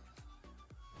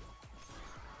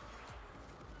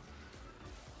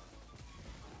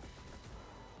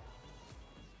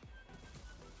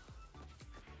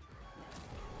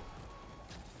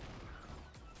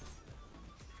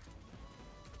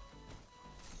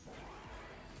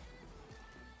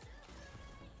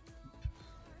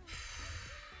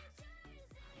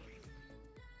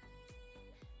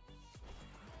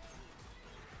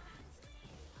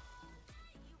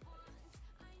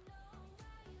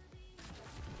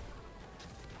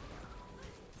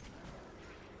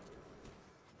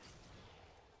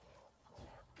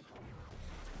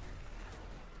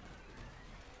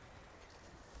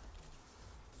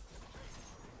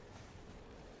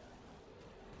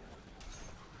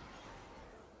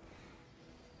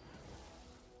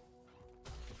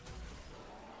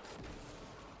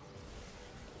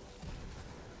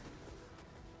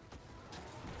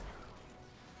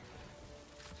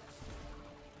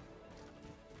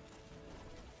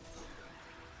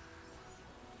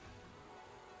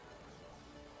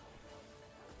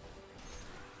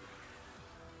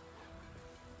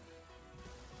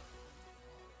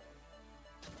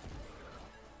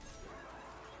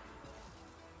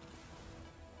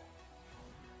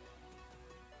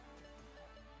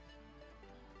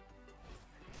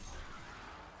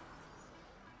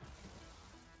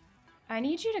 I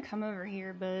need you to come over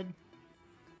here, bud.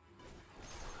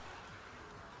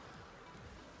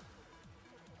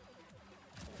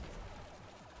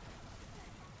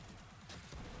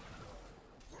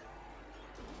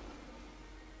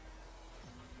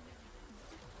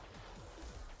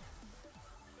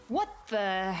 What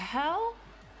the hell?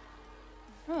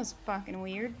 That was fucking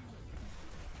weird.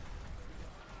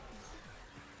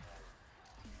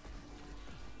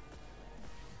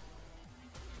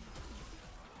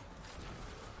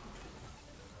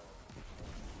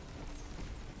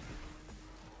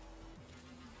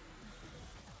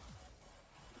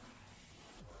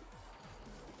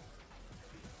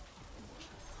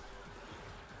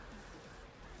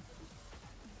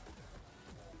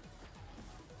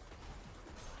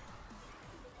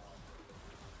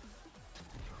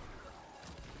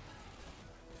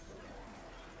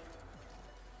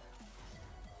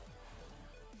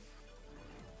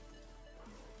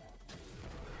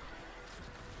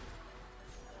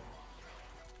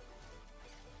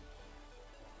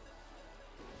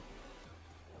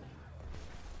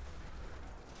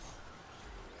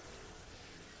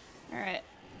 Alright,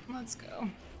 let's go.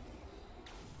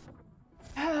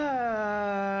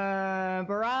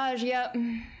 Barrage, yep.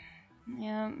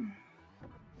 Yep.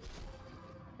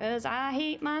 'Cause I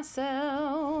hate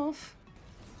myself.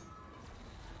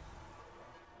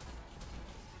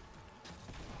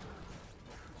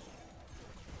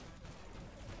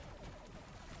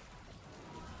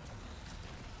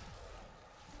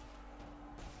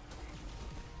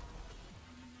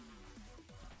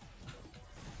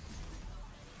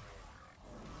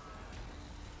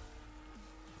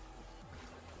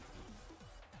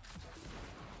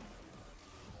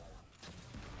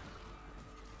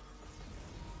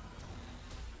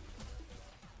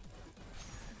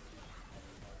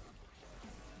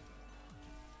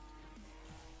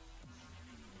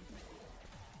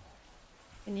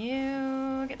 Can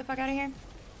you get the fuck out of here?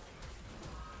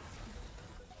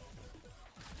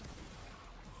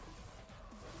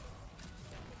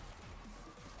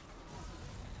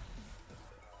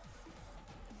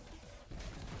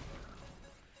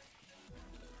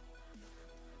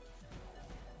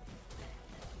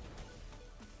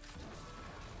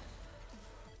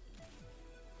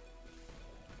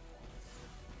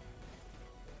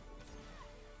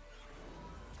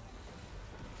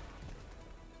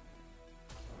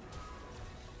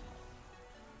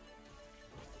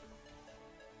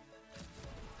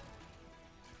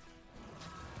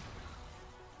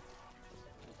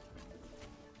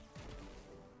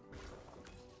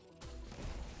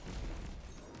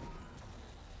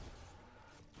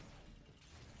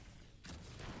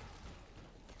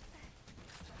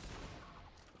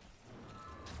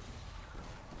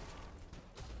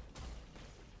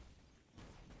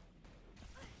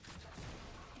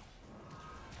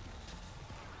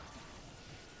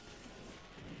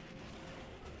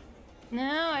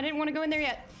 No, I didn't want to go in there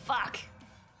yet. Fuck.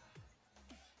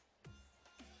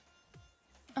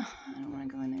 I don't want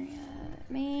to go in there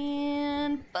yet.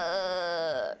 Man,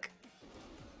 fuck.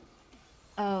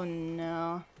 Oh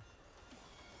no.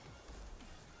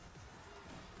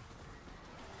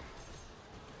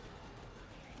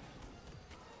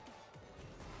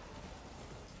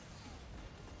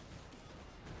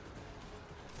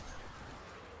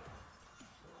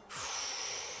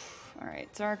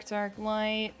 Alright, dark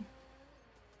light.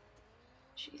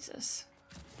 Jesus.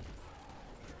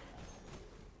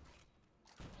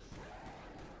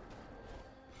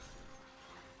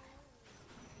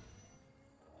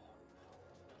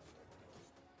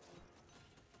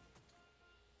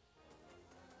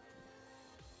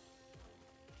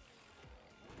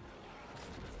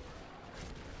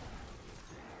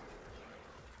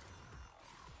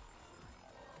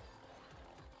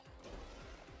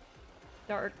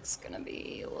 Dark's gonna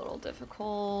be a little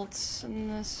difficult in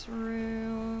this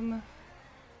room.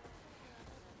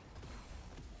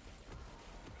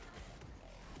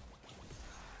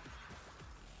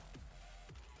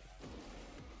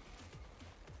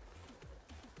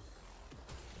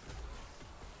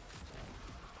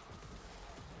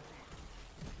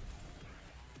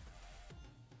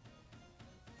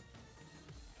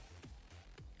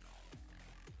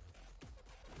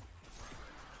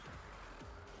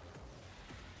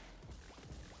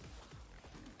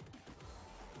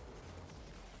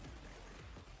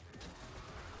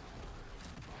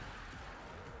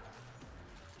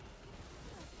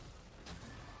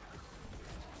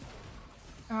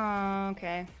 Oh,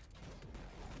 okay.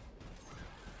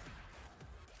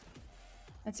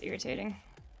 That's irritating.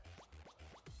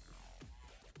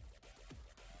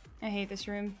 I hate this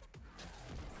room.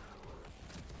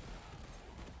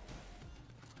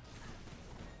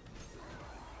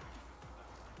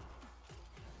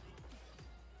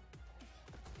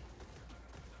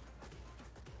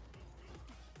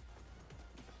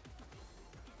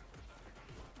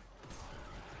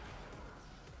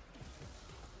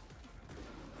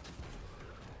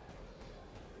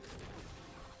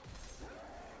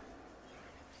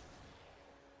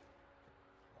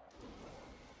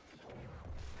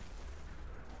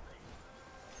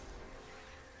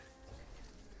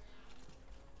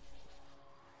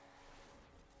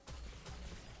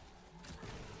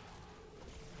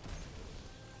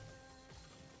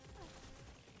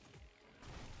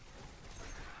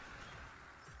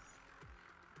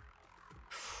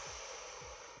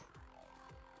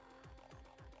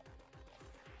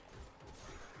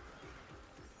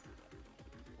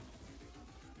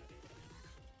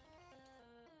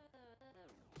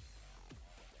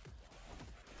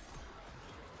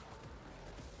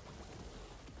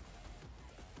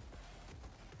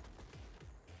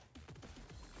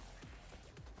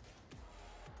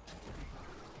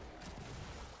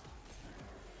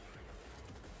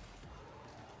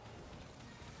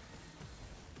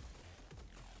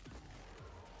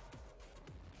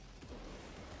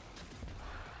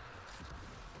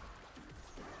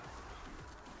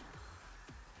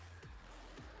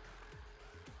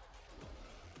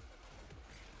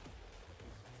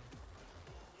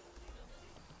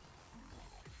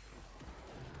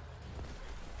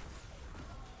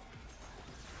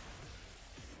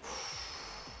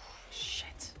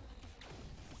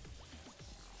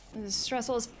 This is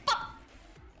stressful as fuck!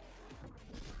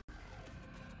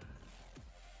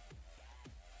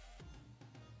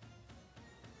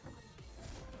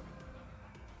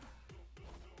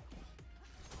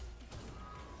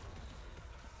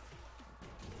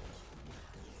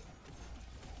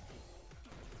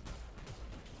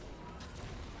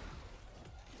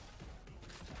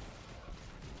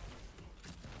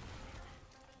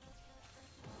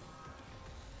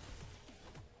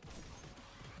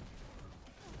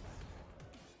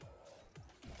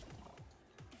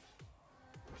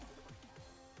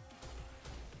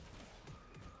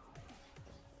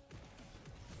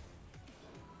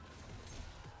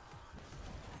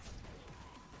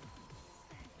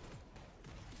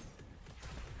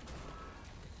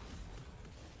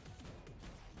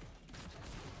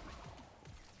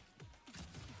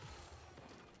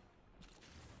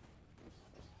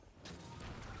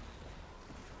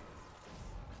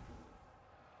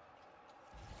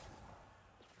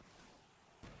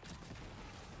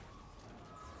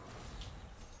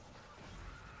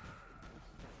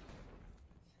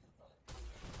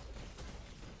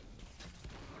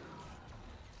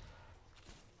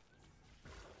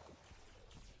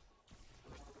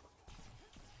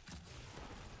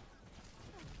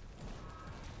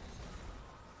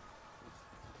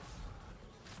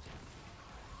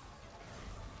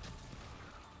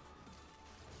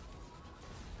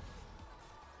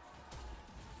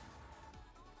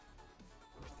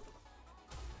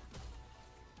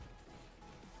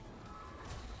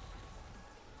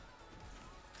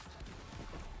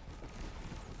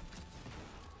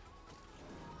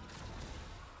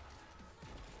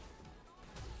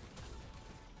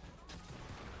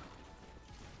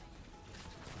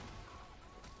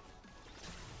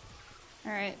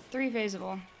 Alright, 3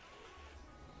 phaseable.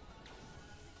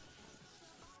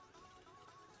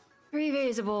 3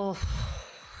 phaseable.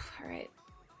 Alright.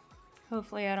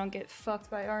 Hopefully I don't get fucked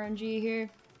by RNG here.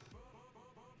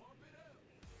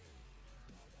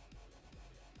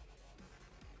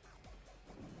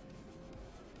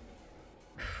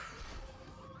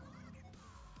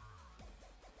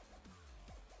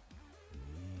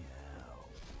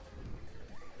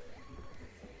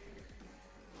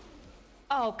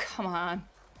 Oh, come on.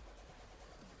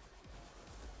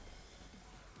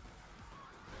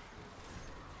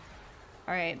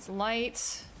 Alright, it's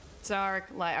light, dark,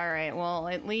 light. Alright, well,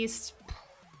 at least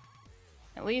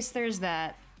there's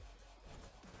that.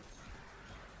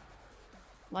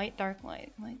 Light, dark,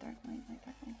 light. Light, dark, light, light,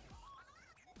 dark, light.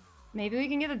 Maybe we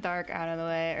can get the dark out of the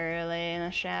way early in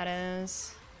the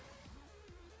shadows.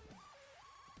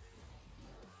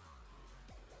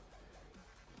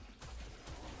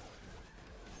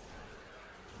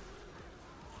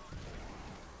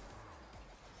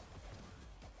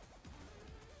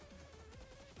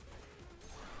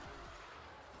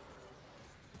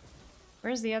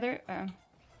 Where's the other? Oh.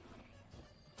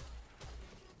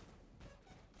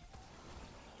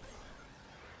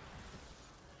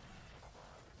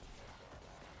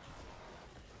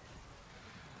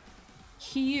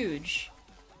 Huge.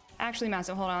 Actually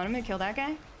massive. Hold on, I'm gonna kill that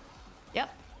guy. Yep.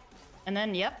 And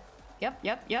then, yep.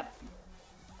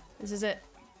 This is it.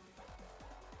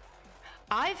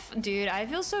 Dude, I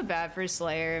feel so bad for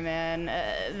Slayer, man.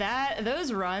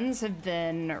 Those runs have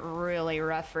been really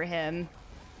rough for him.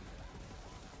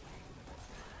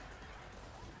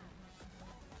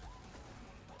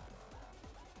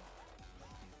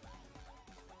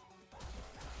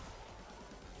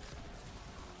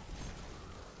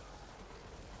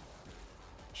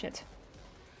 Shit.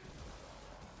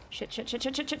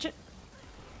 Shit.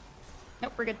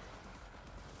 Nope, we're good.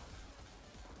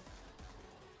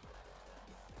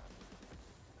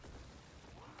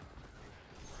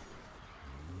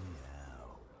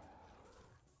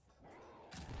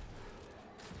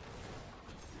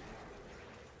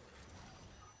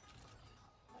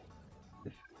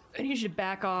 I need you to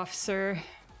back off, sir.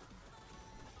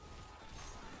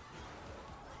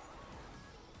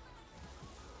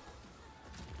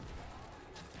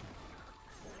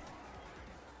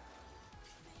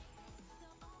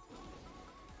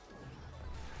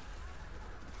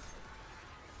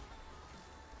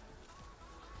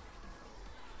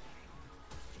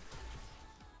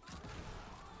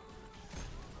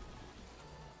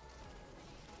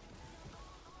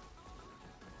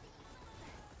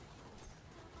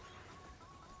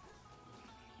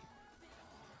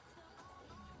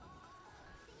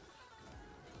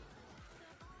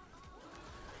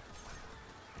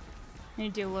 I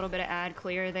need to do a little bit of ad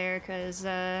clear there because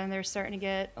they're starting to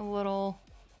get a little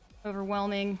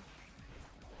overwhelming.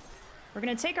 We're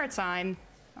gonna take our time,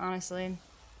 honestly,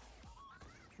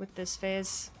 with this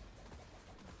phase.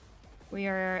 We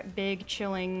are big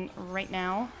chilling right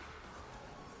now.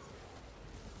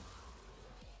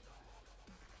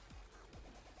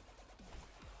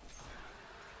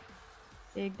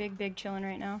 Big chilling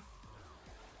right now.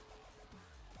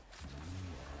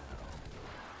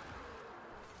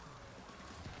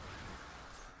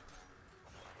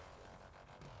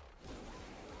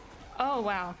 Oh,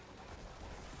 wow.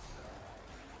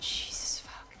 Jesus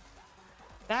fuck.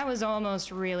 That was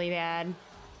almost really bad.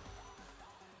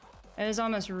 It was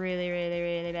almost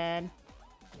really bad.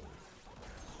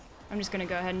 I'm just gonna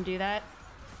go ahead and do that.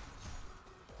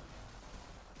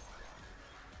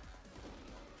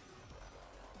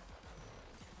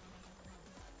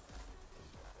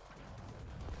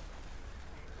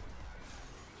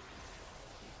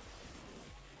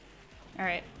 All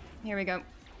right, here we go.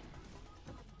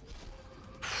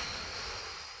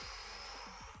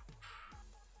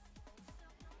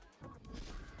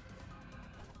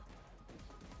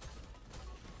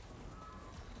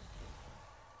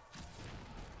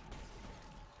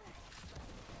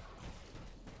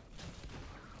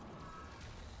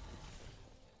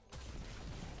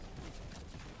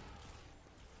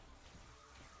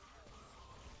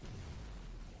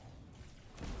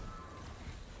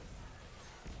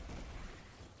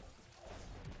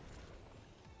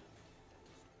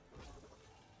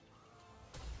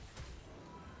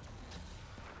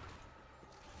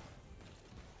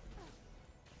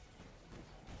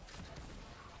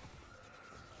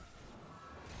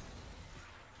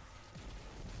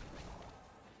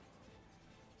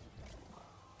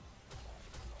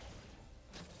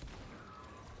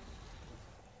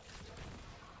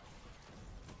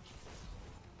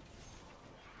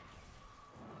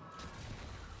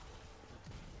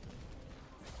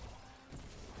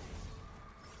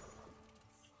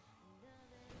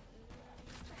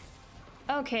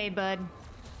 Okay, bud.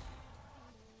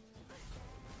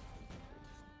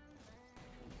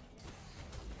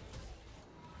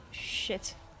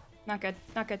 Shit. Not good,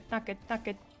 not good, not good, not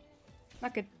good.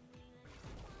 Not good.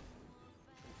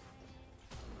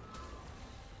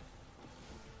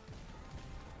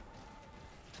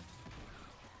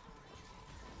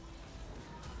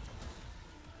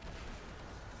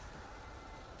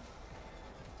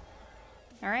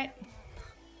 All right.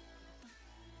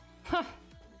 Huh.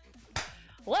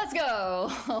 Let's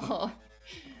go!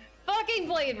 Fucking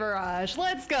Blade Barrage,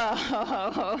 let's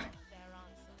go!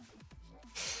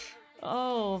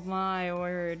 Oh my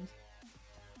word.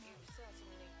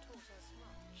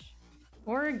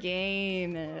 We're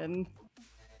gaming.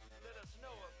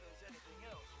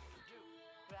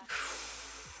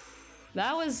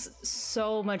 That was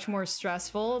so much more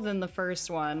stressful than the first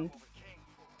one.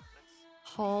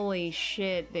 Holy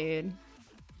shit, dude.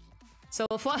 So,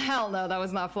 hell no, that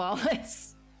was not flawless.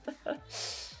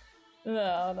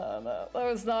 No, that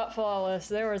was not flawless.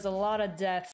 There was a lot of deaths.